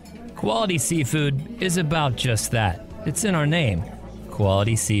 Quality Seafood is about just that. It's in our name.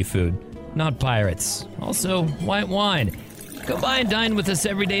 Quality Seafood. Not pirates. Also, white wine. Come by and dine with us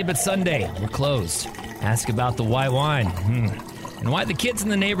every day but Sunday. We're closed. Ask about the white wine. And why the kids in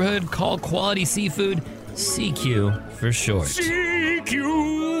the neighborhood call Quality Seafood CQ for short.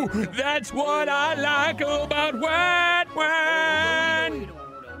 CQ! That's what I like about white wine!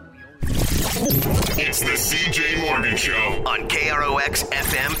 It's the CJ Morgan Show on KROX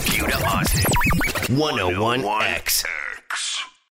FM Buda Austin. 101X.